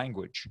different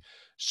language.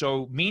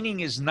 So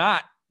meaning is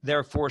not,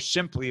 therefore,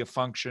 simply a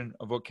function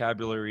of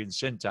vocabulary and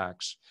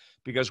syntax,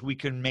 because we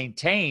can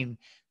maintain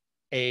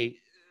a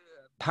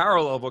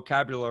parallel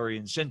vocabulary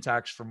and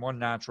syntax from one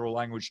natural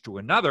language to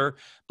another,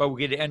 but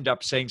we could end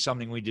up saying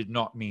something we did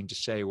not mean to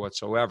say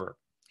whatsoever.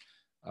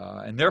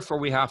 And therefore,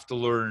 we have to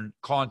learn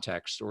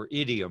context or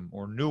idiom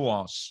or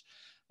nuance.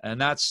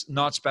 And that's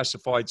not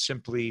specified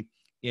simply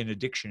in a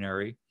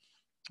dictionary,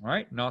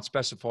 right? Not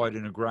specified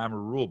in a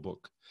grammar rule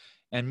book.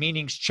 And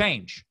meanings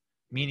change.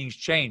 Meanings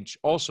change.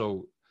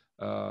 Also,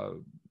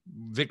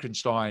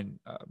 Wittgenstein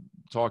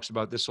talks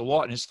about this a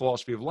lot in his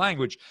philosophy of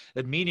language,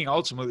 that meaning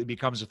ultimately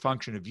becomes a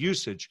function of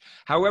usage.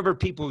 However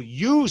people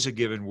use a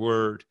given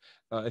word,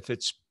 if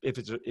it's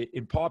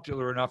in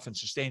popular enough and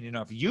sustained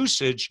enough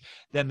usage,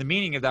 then the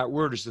meaning of that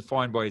word is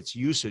defined by its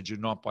usage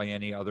and not by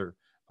any other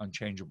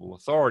unchangeable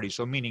authority.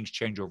 So meanings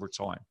change over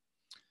time,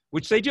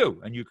 which they do.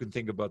 And you can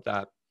think about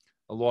that.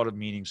 A lot of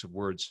meanings of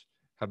words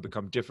have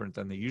become different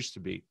than they used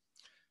to be.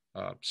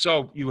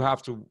 So you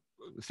have to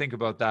think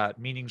about that.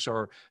 Meanings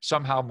are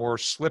somehow more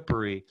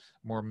slippery,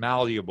 more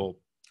malleable,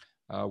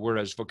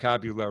 whereas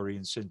vocabulary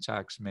and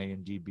syntax may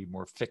indeed be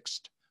more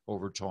fixed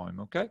over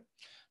time, okay?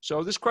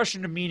 So this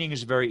question of meaning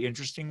is a very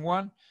interesting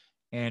one,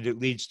 and it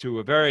leads to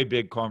a very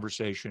big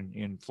conversation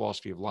in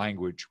philosophy of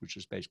language, which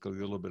is basically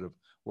a little bit of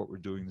what we're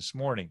doing this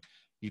morning.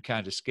 You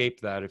can't escape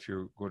that if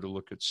you're going to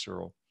look at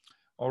Searle.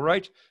 All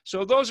right,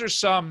 so those are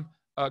some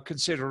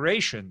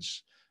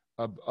considerations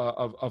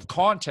of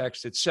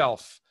context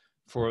itself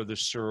for the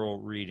Searle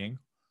reading,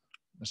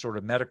 a sort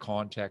of meta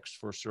context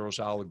for Searle's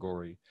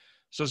allegory.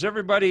 So is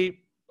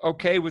everybody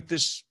okay with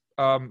this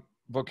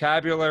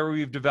vocabulary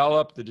we've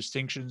developed, the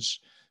distinctions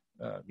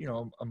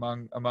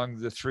among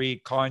the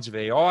three kinds of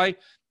AI,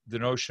 the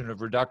notion of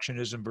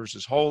reductionism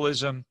versus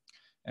holism,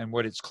 and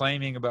what it's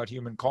claiming about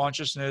human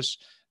consciousness,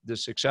 the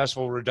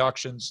successful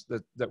reductions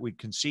that we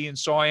can see in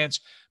science,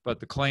 but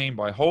the claim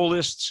by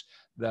holists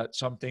that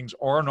some things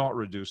are not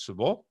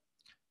reducible,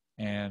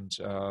 and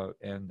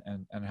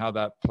how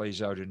that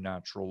plays out in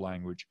natural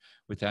language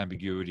with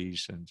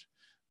ambiguities and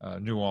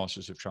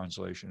nuances of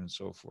translation and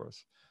so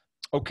forth.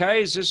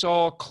 Okay, is this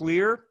all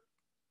clear?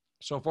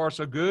 So far,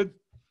 so good?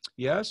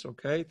 Yes,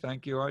 okay,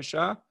 thank you,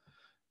 Aisha.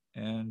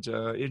 And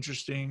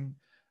interesting,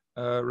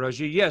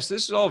 Raji. Yes,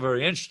 this is all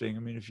very interesting. I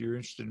mean, if you're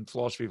interested in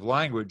philosophy of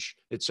language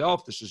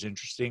itself, this is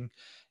interesting.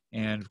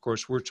 And of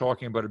course, we're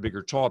talking about a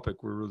bigger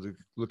topic. We're really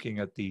looking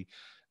at the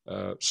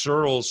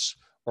Searle's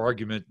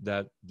argument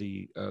that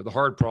the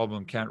hard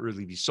problem can't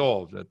really be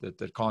solved,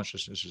 that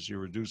consciousness is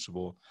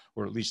irreducible,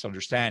 or at least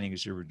understanding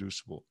is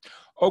irreducible.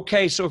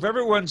 Okay, so if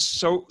everyone's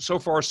so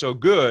far so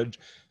good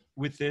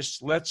with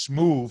this, let's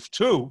move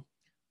to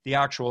the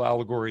actual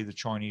allegory of the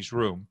Chinese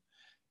room.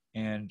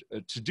 And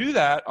to do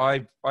that,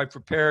 I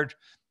prepared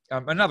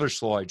another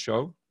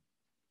slideshow.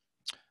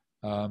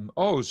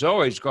 Oh,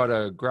 Zoe's got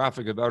a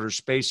graphic of outer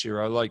space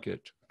here. I like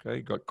it.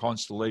 Okay, got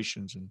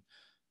constellations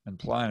and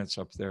planets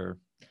up there.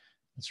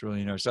 It's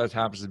really nice. That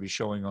happens to be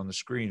showing on the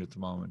screen at the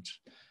moment.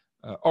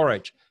 All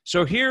right.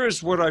 So here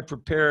is what I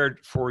prepared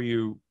for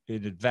you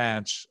in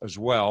advance as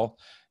well,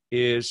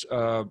 is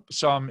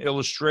some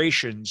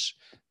illustrations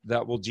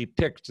that will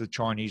depict the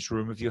Chinese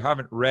room. If you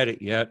haven't read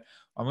it yet,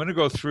 I'm going to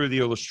go through the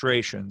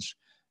illustrations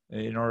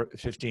in our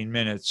 15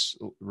 minutes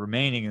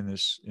remaining in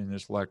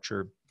this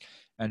lecture,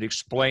 and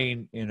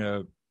explain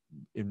in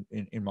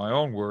my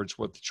own words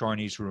what the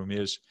Chinese room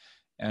is,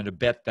 and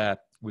abet that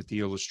with the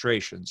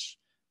illustrations.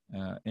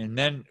 And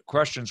then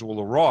questions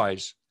will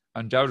arise.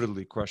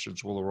 Undoubtedly,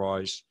 questions will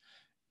arise,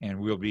 and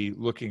we'll be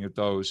looking at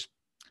those.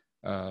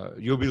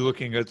 You'll be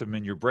looking at them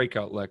in your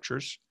breakout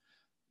lectures,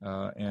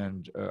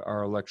 and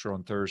our lecture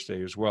on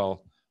Thursday as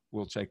well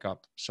will take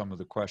up some of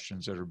the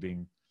questions that are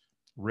being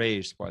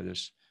raised by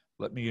this.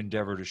 Let me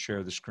endeavor to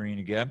share the screen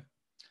again.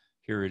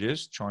 Here it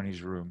is,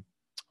 Chinese room.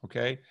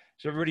 Okay,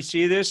 does everybody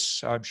see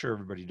this? I'm sure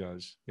everybody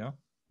does, yeah?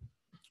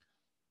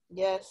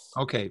 Yes.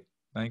 Okay,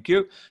 thank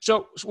you.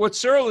 So what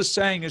Searle is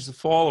saying is the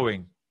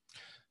following.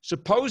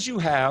 Suppose you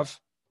have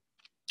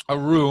a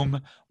room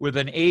with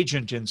an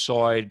agent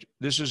inside.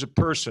 This is a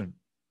person,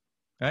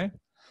 okay?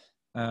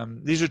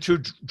 These are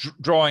two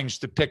drawings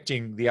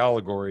depicting the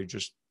allegory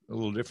just a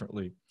little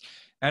differently.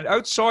 And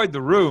outside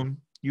the room,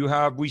 you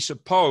have, we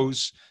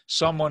suppose,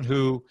 someone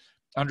who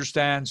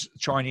understands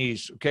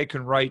Chinese, okay,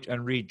 can write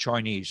and read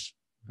Chinese,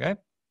 okay?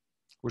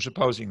 We're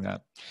supposing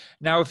that.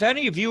 Now, if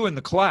any of you in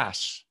the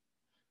class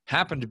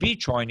happen to be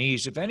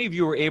Chinese, if any of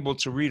you are able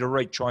to read or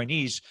write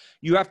Chinese,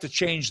 you have to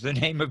change the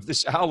name of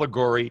this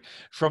allegory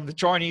from the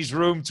Chinese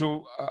room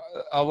to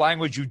a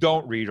language you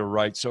don't read or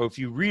write. So if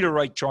you read or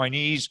write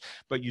Chinese,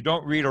 but you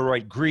don't read or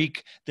write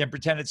Greek, then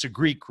pretend it's a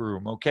Greek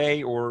room,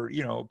 okay? Or,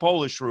 you know, a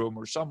Polish room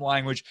or some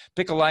language.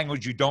 Pick a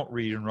language you don't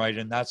read and write,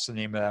 and that's the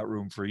name of that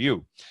room for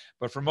you.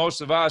 But for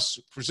most of us,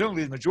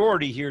 presumably the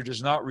majority here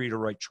does not read or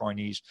write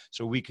Chinese,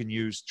 so we can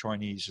use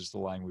Chinese as the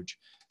language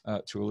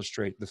to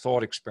illustrate the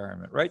thought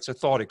experiment, right? It's a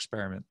thought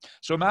experiment.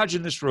 So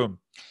imagine this room.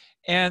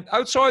 And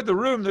outside the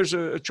room, there's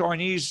a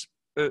Chinese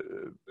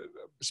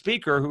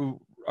speaker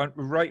who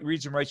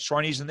reads and writes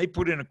Chinese, and they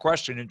put in a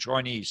question in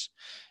Chinese.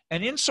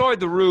 And inside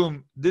the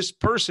room, this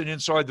person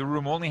inside the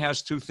room only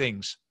has two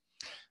things.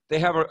 They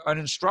have an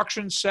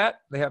instruction set.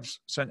 They have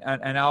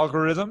an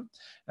algorithm.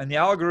 And the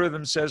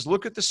algorithm says,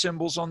 look at the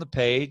symbols on the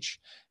page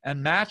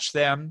and match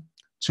them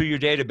to your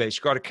database.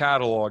 You've got a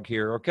catalog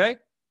here, okay?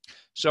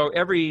 So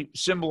every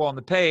symbol on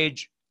the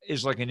page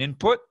is like an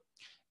input,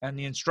 and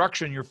the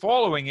instruction you're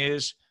following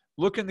is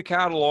look in the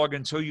catalog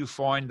until you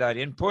find that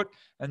input,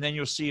 and then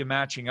you'll see a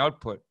matching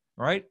output,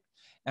 right?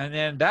 And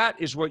then that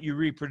is what you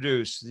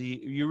reproduce.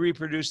 You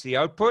reproduce the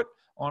output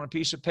on a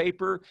piece of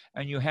paper,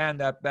 and you hand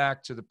that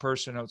back to the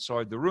person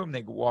outside the room.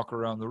 They walk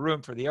around the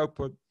room for the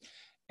output,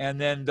 and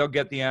then they'll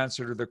get the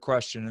answer to their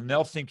question, and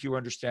they'll think you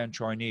understand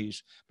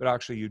Chinese, but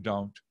actually you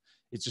don't.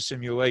 It's a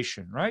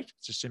simulation, right?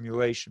 It's a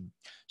simulation.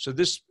 So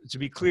this, to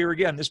be clear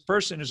again, this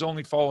person is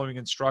only following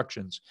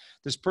instructions.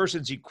 This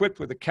person's equipped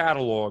with a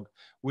catalog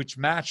which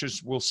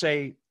matches, will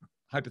say,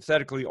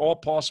 hypothetically, all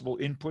possible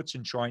inputs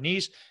in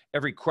Chinese.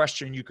 Every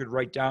question you could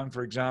write down,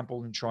 for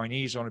example, in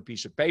Chinese on a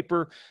piece of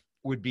paper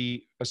would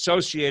be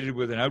associated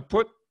with an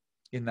output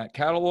in that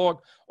catalog.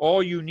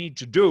 All you need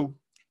to do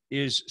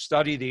is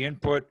study the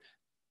input,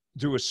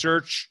 do a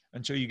search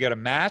until you get a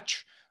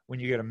match. When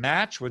you get a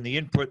match, when the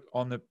input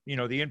on the,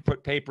 the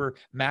input paper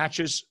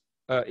matches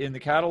in the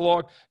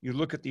catalog, you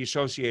look at the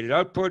associated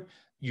output,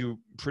 you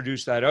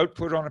produce that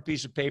output on a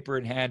piece of paper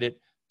and hand it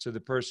to the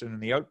person in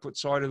the output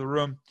side of the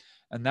room,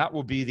 and that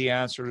will be the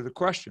answer to the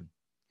question.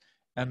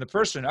 And the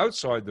person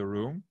outside the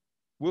room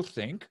will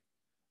think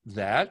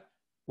that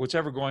what's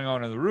ever going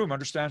on in the room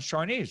understands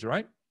Chinese,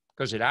 right?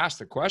 Because it asked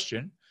the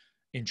question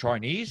in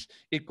Chinese,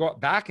 it got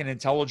back an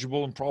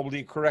intelligible and probably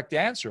a correct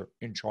answer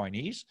in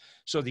Chinese.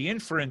 So the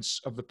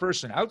inference of the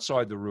person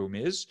outside the room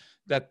is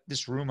that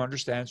this room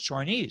understands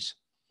Chinese.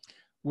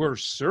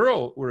 Whereas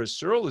Searle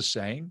is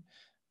saying,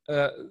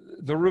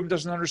 the room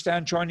doesn't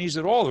understand Chinese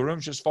at all. The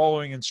room's just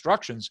following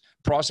instructions,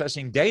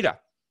 processing data.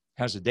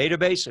 It has a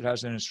database, it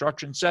has an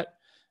instruction set,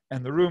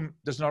 and the room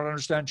does not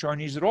understand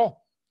Chinese at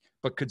all,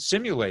 but could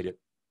simulate it.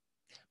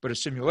 But a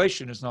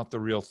simulation is not the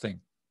real thing.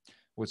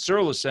 What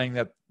Searle is saying,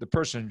 that the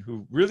person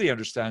who really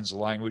understands the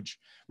language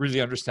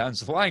really understands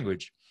the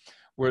language.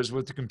 Whereas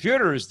what the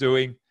computer is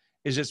doing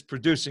is it's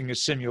producing a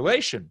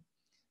simulation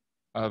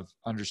of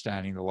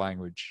understanding the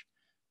language.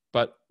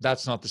 But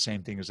that's not the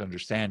same thing as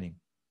understanding.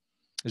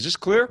 Is this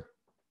clear?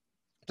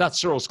 That's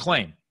Searle's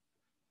claim.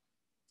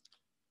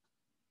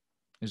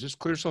 Is this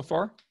clear so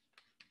far?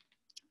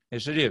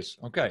 Yes, it is.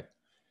 Okay.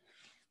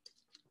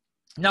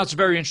 Now, it's a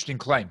very interesting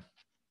claim.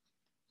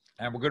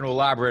 And we're going to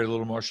elaborate a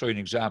little more, show you an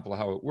example of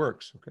how it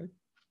works, okay?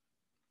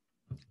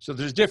 So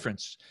there's a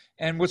difference.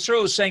 And what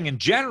Searle is saying in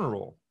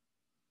general,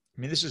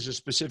 I mean, this is a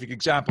specific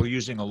example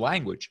using a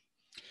language,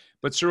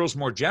 but Searle's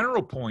more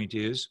general point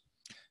is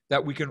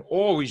that we can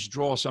always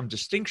draw some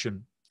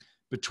distinction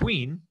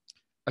between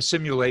a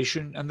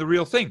simulation and the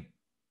real thing.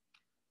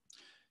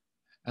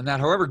 And that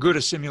however good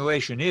a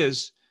simulation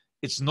is,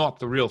 it's not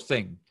the real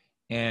thing.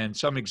 And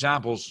some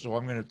examples, so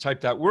I'm going to type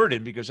that word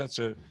in because that's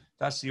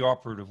That's the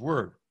operative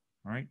word,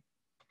 right?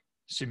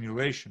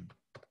 Simulation.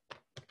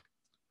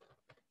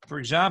 For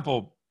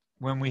example,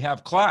 when we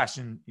have class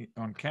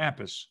on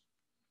campus,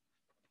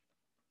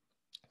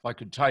 if I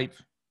could type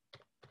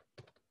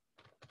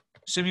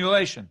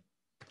simulation.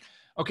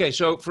 Okay,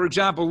 so for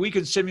example, we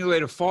can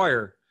simulate a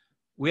fire.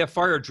 We have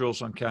fire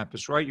drills on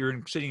campus, right?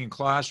 You're sitting in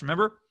class,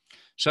 remember?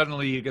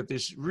 Suddenly you get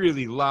this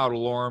really loud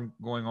alarm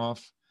going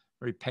off,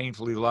 very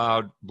painfully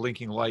loud,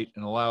 blinking light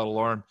and a loud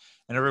alarm,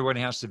 and everyone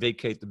has to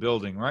vacate the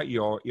building, right?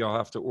 You all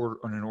have to order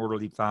in an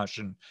orderly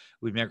fashion.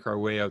 We make our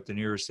way out the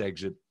nearest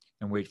exit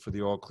and wait for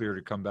the all clear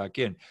to come back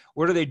in.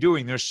 What are they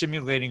doing? They're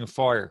simulating a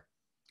fire.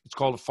 It's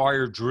called a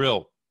fire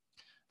drill.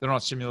 They're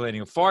not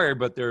simulating a fire,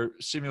 but they're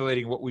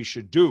simulating what we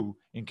should do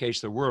in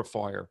case there were a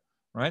fire,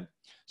 right?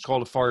 It's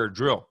called a fire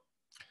drill.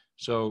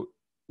 So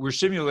we're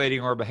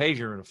simulating our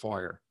behavior in a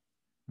fire,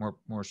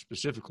 more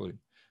specifically,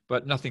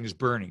 but nothing is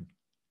burning,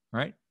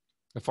 right?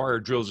 A fire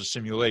drill is a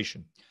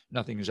simulation.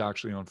 Nothing is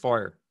actually on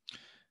fire.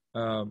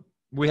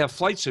 We have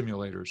flight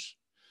simulators.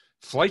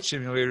 Flight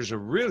simulators are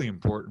really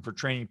important for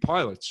training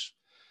pilots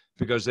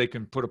because they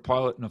can put a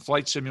pilot in a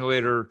flight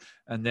simulator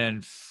and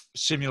then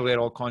simulate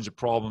all kinds of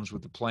problems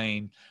with the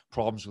plane,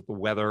 problems with the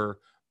weather,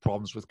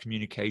 problems with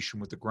communication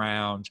with the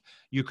ground.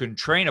 You can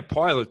train a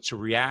pilot to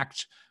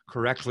react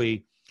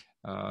correctly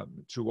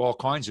to all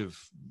kinds of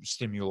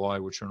stimuli,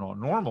 which are not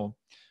normal,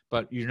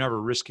 but you're never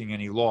risking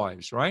any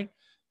lives, right?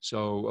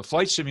 So a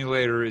flight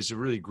simulator is a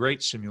really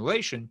great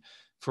simulation,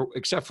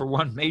 except for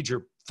one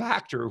major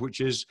factor,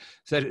 which is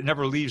that it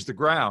never leaves the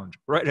ground,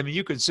 right? I mean,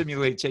 you can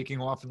simulate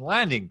taking off and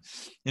landing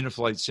in a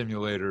flight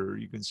simulator.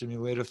 You can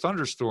simulate a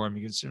thunderstorm.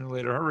 You can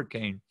simulate a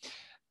hurricane.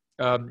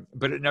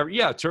 But it never,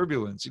 yeah,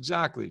 turbulence,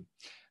 exactly.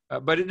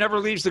 But it never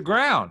leaves the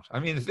ground. I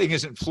mean, the thing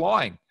isn't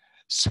flying.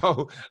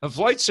 So a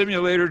flight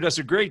simulator does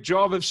a great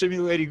job of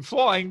simulating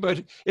flying,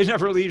 but it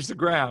never leaves the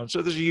ground.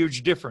 So there's a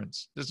huge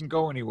difference. It doesn't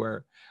go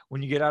anywhere.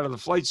 When you get out of the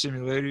flight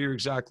simulator, you're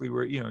exactly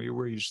where, you're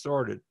where you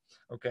started.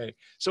 Okay.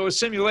 So a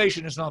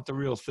simulation is not the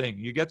real thing.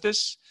 You get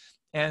this?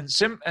 And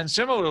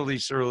similarly,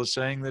 Searle is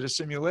saying that a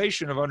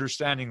simulation of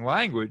understanding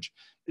language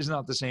is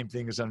not the same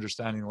thing as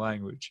understanding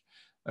language.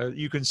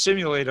 You can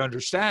simulate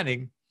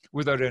understanding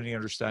without any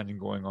understanding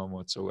going on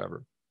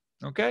whatsoever.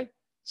 Okay?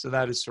 So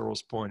that is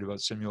Searle's point about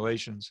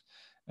simulations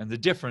and the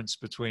difference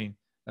between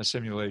a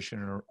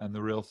simulation and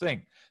the real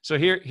thing. So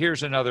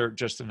here's another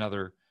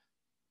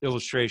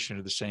illustration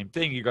of the same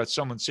thing. You got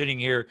someone sitting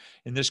here.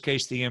 In this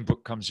case, the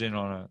input comes in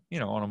on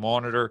a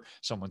monitor.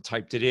 Someone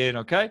typed it in.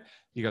 Okay,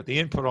 you got the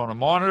input on a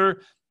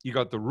monitor. You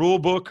got the rule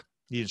book,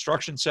 the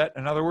instruction set,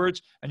 in other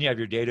words, and you have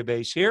your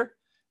database here.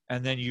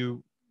 And then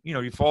you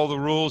follow the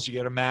rules. You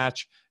get a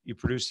match. You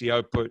produce the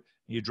output.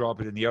 You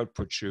drop it in the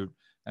output chute.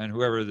 And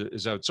whoever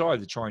is outside,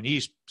 the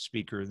Chinese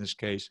speaker in this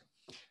case,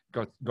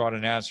 got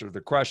an answer to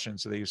the question.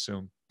 So they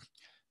assume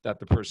that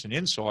the person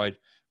inside,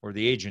 or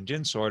the agent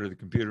inside, or the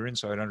computer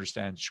inside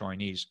understands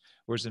Chinese,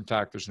 whereas in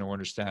fact there's no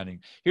understanding.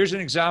 Here's an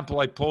example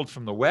I pulled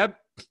from the web.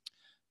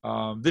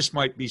 This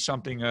might be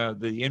something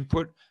the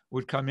input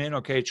would come in.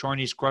 Okay,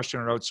 Chinese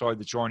questioner outside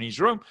the Chinese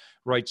room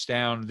writes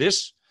down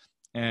this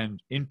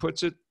and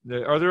inputs it.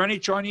 Are there any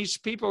Chinese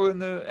people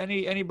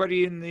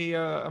anybody in the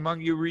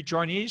among you read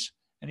Chinese?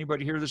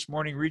 Anybody here this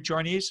morning read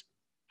Chinese?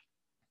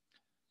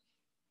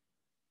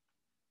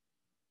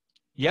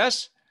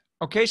 Yes?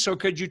 Okay, so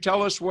could you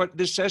tell us what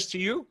this says to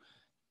you?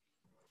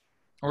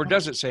 Or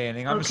does it say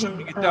anything? I'm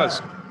assuming it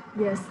does.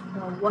 Yes,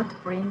 what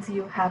brings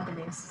you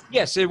happiness?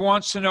 Yes, it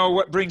wants to know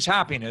what brings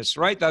happiness,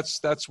 right?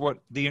 That's what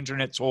the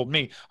internet told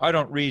me. I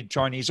don't read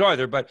Chinese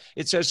either, but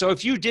it says, so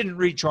if you didn't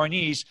read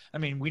Chinese, I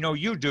mean, we know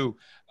you do,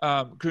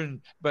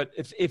 but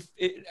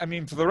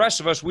for the rest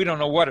of us, we don't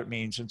know what it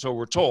means until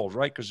we're told,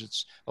 right? Because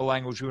it's a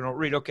language we don't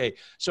read. Okay,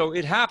 so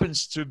it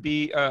happens to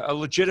be a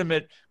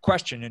legitimate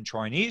question in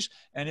Chinese,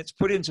 and it's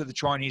put into the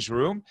Chinese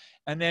room.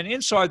 And then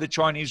inside the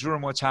Chinese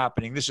room, what's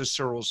happening? This is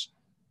Searle's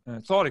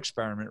thought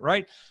experiment,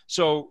 right?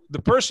 So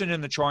the person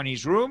in the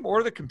Chinese room,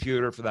 or the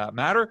computer for that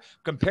matter,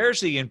 compares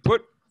the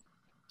input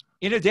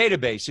in a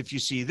database. If you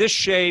see this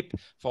shape,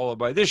 followed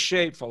by this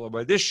shape, followed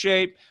by this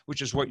shape,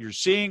 which is what you're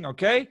seeing,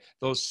 okay?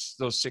 Those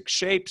 6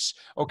 shapes,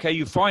 okay,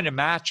 you find a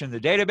match in the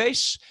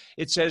database.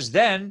 It says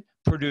then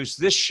produce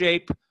this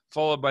shape,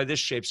 followed by this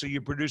shape. So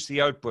you produce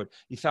the output.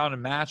 You found a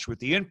match with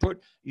the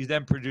input. You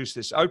then produce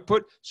this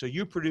output. So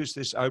you produce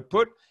this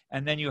output,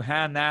 and then you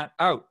hand that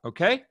out,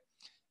 okay?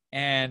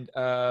 And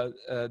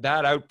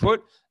that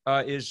output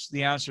is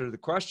the answer to the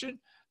question.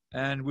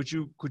 And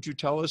could you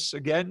tell us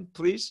again,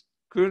 please,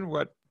 Kun,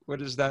 what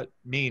does that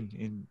mean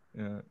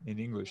in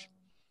English?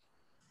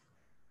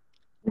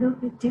 A little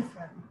bit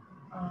different.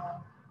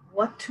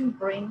 What to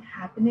bring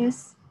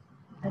happiness,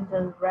 and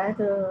the red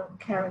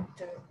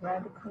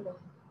color.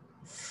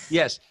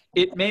 Yes,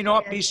 it may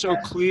not be so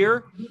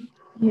clear.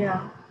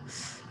 Yeah,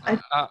 I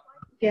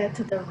get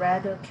the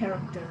red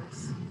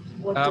characters.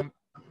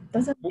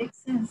 Doesn't make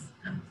sense.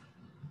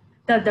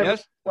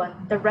 Yes?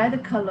 The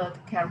red colored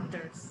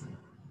characters.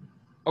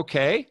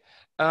 Okay.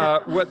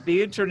 What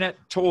the internet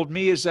told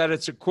me is that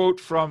it's a quote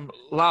from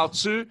Lao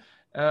Tzu,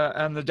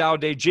 and the Tao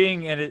Te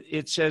Ching, and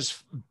it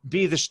says,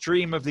 be the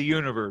stream of the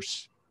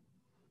universe.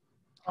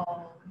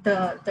 Oh,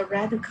 the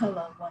red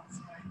color ones,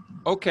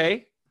 right?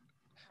 Okay.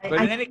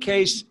 But in any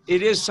case,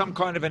 it is some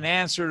kind of an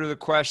answer to the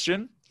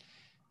question.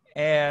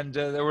 And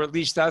or at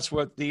least that's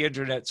what the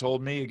internet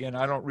told me. Again,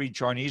 I don't read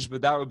Chinese,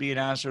 but that would be an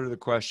answer to the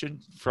question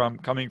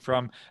coming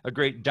from a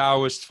great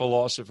Taoist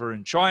philosopher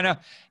in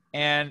China.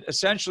 And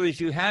essentially, if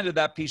you handed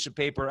that piece of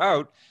paper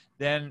out,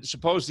 then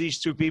suppose these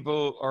two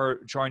people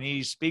are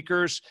Chinese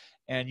speakers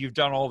and you've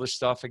done all this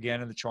stuff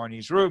again in the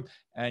Chinese room,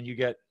 and you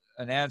get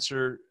an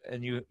answer,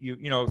 and you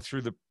know,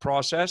 through the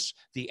process,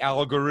 the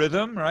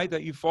algorithm, right,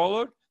 that you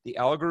followed, the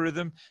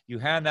algorithm, you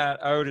hand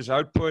that out as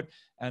output,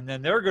 and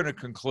then they're going to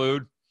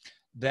conclude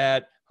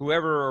that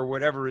whoever or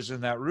whatever is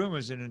in that room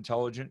is an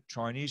intelligent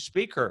Chinese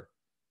speaker,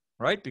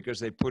 right? Because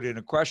they put in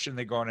a question,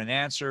 they got an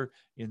answer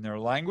in their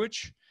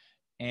language.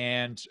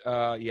 And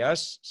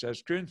yes,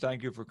 says Trin,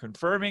 thank you for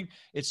confirming.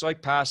 It's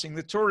like passing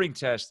the Turing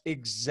test.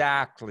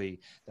 Exactly.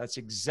 That's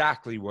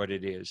exactly what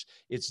it is.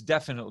 It's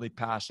definitely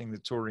passing the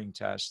Turing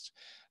test.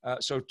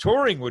 So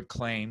Turing would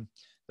claim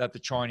that the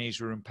Chinese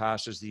room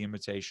passes the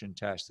imitation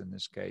test in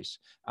this case.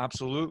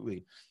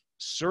 Absolutely.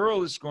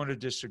 Searle is going to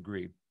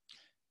disagree.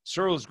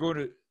 Searle is going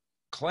to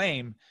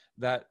claim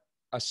that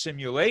a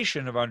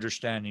simulation of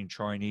understanding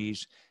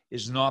Chinese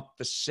is not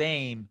the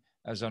same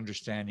as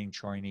understanding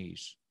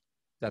Chinese,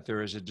 that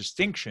there is a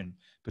distinction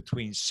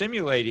between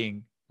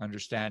simulating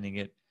understanding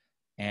it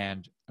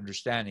and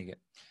understanding it.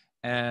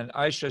 And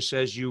Aisha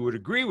says you would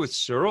agree with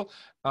Searle.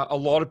 A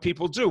lot of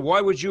people do. Why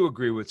would you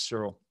agree with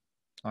Searle,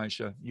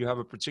 Aisha? You have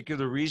a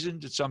particular reason?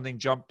 Did something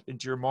jump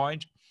into your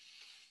mind?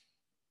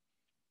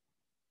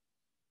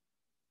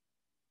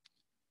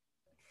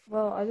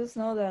 Well, I just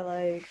know that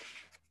like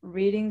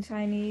reading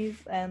Chinese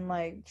and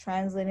like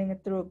translating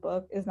it through a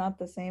book is not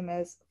the same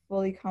as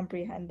fully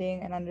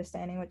comprehending and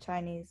understanding what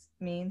Chinese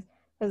means.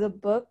 Because a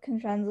book can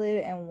translate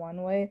it in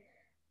one way,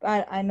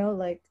 but I know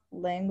like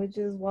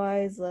languages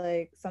wise,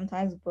 like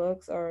sometimes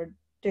books or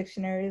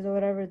dictionaries or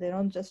whatever, they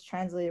don't just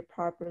translate it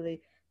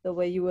properly the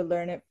way you would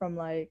learn it from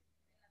like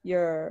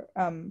your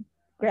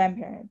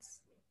grandparents.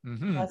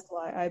 Mm-hmm. That's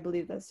why I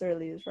believe that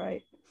Searle is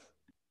right.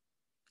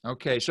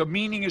 Okay, so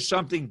meaning is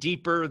something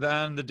deeper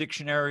than the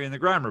dictionary and the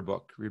grammar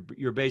book.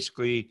 You're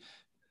basically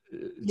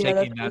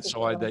taking that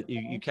side that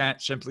you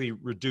can't simply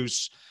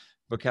reduce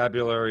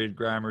vocabulary and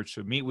grammar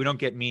to mean. We don't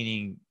get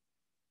meaning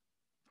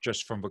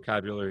just from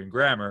vocabulary and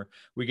grammar.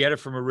 We get it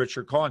from a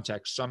richer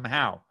context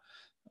somehow.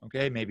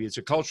 Okay, maybe it's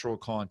a cultural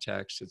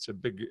context.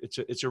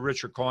 It's a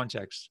richer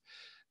context.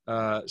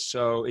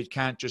 So it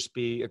can't just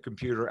be a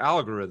computer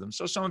algorithm.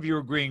 So some of you are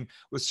agreeing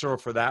with Searle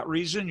for that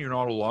reason. You're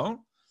not alone.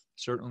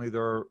 Certainly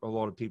there are a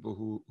lot of people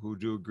who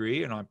do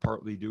agree, and I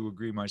partly do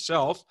agree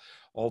myself,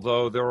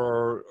 although there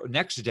are,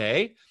 next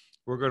day,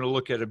 we're going to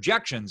look at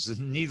objections.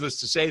 Needless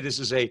to say, this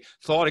is a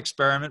thought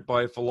experiment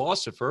by a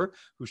philosopher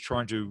who's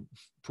trying to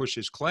push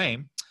his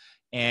claim.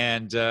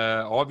 And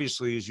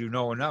obviously, as you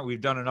know, now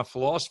we've done enough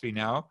philosophy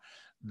now,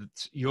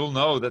 you'll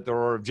know that there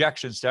are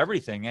objections to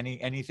everything.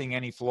 Anything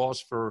any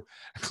philosopher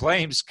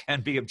claims can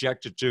be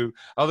objected to.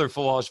 Other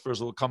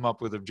philosophers will come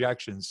up with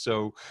objections.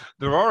 So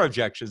there are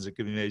objections that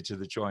can be made to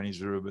the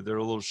Chinese room, but they're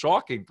a little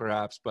shocking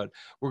perhaps, but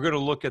we're going to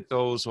look at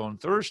those on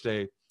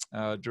Thursday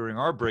during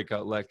our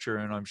breakout lecture.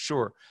 And I'm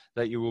sure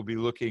that you will be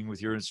looking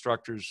with your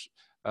instructors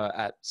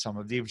at some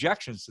of the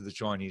objections to the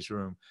Chinese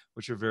room,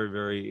 which are very,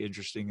 very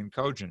interesting and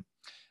cogent.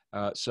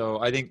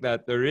 So I think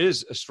that there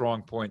is a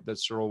strong point that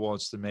Searle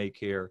wants to make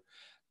here.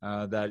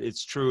 That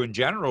it's true in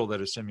general that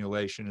a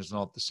simulation is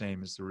not the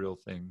same as the real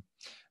thing.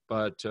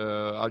 But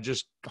I'll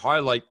just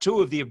highlight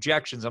two of the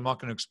objections. I'm not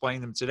going to explain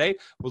them today.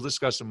 We'll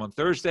discuss them on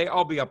Thursday.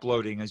 I'll be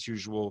uploading, as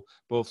usual,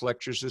 both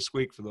lectures this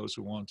week for those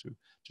who want to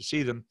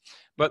see them.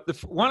 But the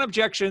one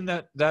objection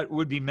that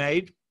would be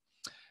made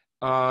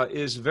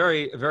is a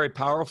very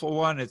powerful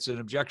one. It's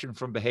an objection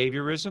from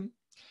behaviorism.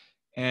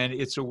 And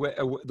it's a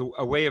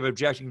way of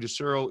objecting to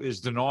Searle is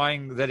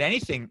denying that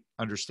anything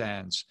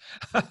understands,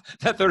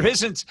 that there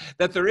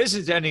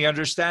isn't any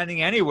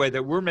understanding anyway,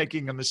 that we're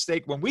making a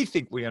mistake when we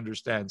think we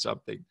understand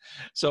something.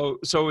 So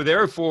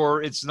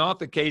therefore, it's not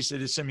the case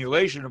that a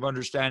simulation of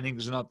understanding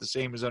is not the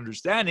same as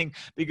understanding,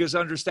 because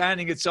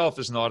understanding itself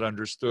is not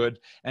understood.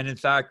 And in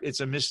fact, it's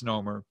a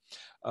misnomer.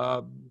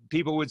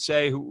 People would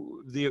say,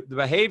 the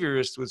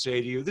behaviorist would say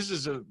to you, this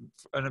is an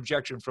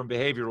objection from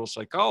behavioral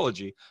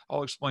psychology.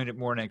 I'll explain it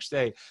more next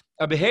day.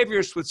 A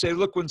behaviorist would say,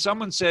 look, when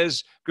someone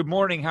says, good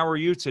morning, how are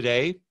you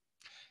today?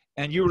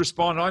 And you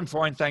respond, I'm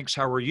fine, thanks,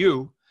 how are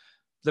you?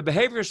 The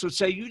behaviorist would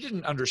say, you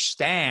didn't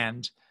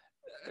understand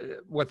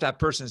what that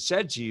person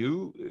said to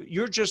you.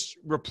 You're just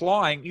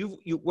replying.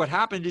 What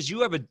happened is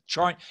you have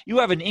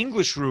an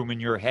English room in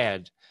your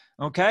head.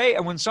 Okay.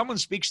 And when someone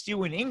speaks to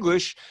you in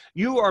English,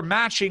 you are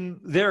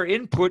matching their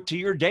input to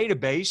your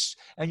database,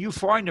 and you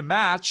find a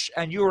match,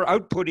 and you are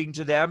outputting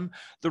to them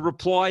the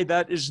reply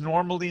that is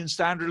normally and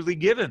standardly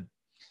given.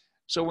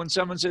 So when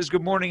someone says,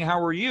 good morning, how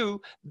are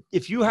you?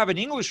 If you have an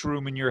English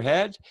room in your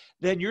head,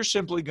 then you're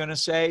simply going to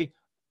say,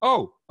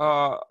 oh,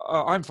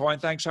 I'm fine,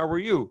 thanks, how are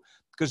you?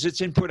 because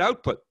it's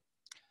input-output.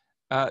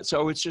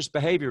 So it's just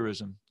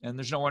behaviorism, and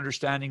there's no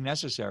understanding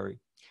necessary.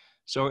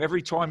 So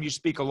every time you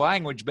speak a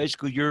language,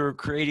 basically you're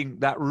creating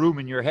that room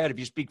in your head. If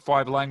you speak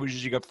 5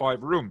 languages, you got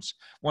 5 rooms,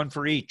 1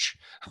 for each.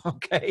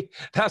 Okay,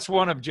 that's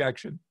one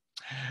objection.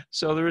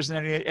 So there isn't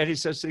any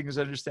such thing as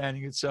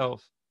understanding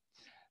itself.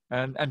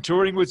 And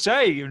Turing would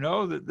say, you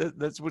know,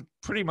 that's what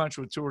pretty much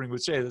what Turing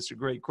would say. That's a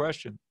great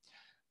question.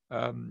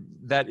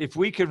 That if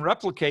we can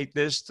replicate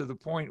this to the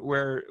point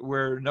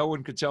where no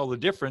one could tell the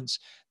difference,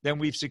 then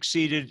we've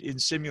succeeded in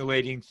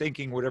simulating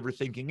thinking, whatever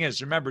thinking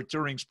is. Remember,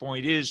 Turing's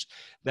point is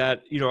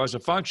that, you know, as a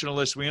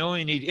functionalist, we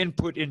only need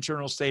input,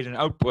 internal state, and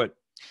output,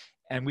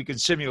 and we can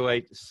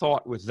simulate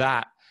thought with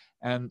that.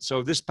 And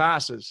so this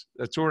passes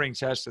the Turing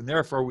test, and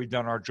therefore we've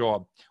done our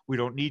job. We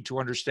don't need to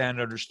understand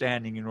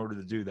understanding in order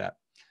to do that.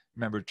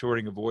 Remember,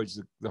 Turing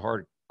avoids the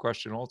hard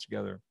question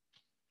altogether.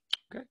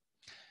 Okay.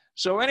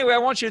 So anyway, I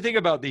want you to think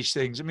about these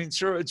things. I mean,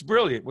 Searle, it's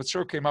brilliant. What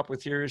Searle came up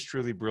with here is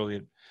truly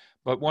brilliant.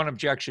 But one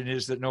objection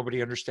is that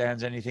nobody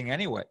understands anything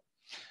anyway,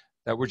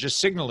 that we're just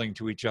signaling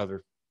to each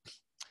other.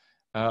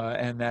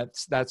 And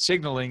that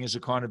signaling is a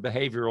kind of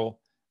behavioral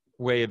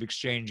way of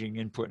exchanging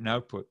input and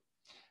output.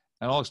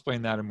 And I'll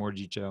explain that in more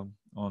detail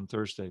on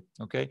Thursday.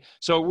 Okay.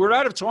 So we're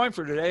out of time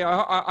for today.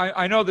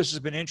 I know this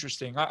has been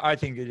interesting. I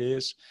think it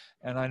is.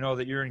 And I know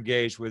that you're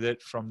engaged with it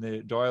from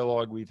the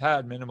dialogue we've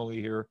had minimally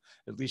here,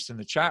 at least in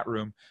the chat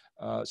room.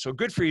 So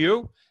good for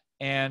you.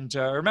 And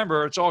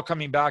remember, it's all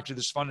coming back to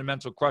this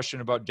fundamental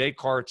question about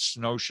Descartes'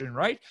 notion,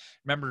 right?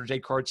 Remember,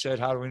 Descartes said,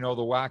 how do we know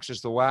the wax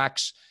is the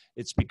wax?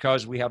 It's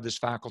because we have this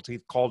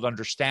faculty called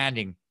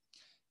understanding.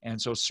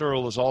 And so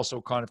Searle is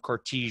also kind of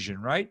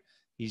Cartesian, right?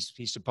 He's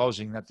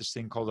supposing that this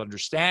thing called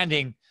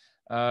understanding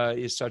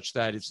is such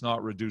that it's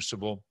not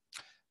reducible.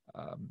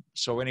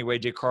 So anyway,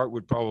 Descartes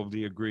would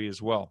probably agree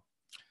as well.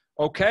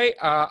 Okay,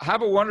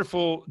 have a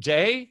wonderful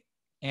day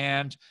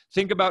and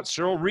think about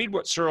Searle. Read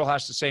what Searle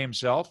has to say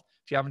himself.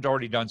 If you haven't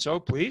already done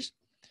so, please.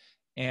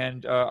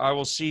 And I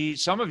will see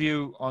some of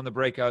you on the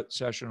breakout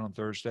session on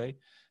Thursday,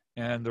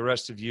 and the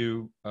rest of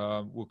you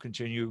will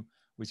continue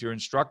with your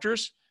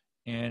instructors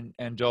and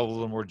delve a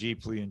little more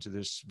deeply into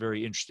this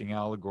very interesting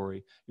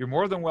allegory. You're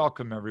more than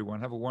welcome, everyone.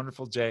 Have a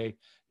wonderful day.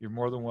 You're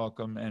more than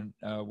welcome, and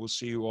we'll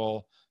see you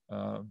all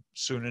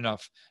soon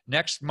enough.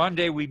 Next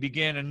Monday, we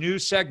begin a new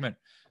segment.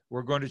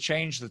 We're going to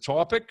change the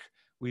topic.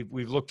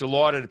 We've looked a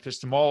lot at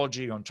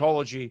epistemology,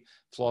 ontology,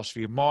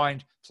 philosophy of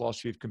mind,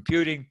 philosophy of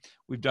computing.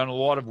 We've done a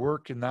lot of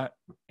work in that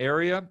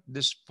area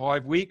this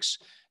 5 weeks.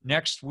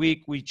 Next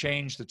week, we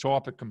change the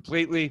topic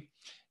completely,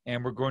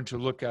 and we're going to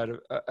look at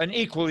an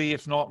equally,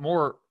 if not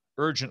more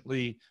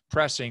urgently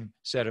pressing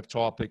set of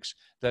topics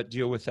that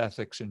deal with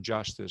ethics and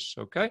justice,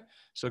 okay?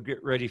 So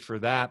get ready for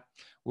that.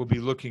 We'll be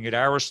looking at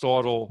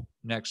Aristotle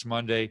next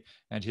Monday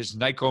and his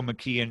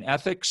Nicomachean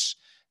Ethics,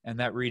 and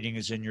that reading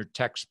is in your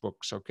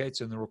textbooks, okay?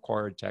 It's in the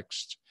required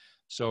text.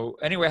 So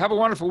anyway, have a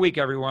wonderful week,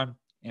 everyone,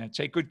 and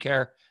take good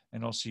care,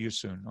 and I'll see you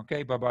soon,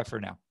 okay? Bye-bye for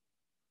now.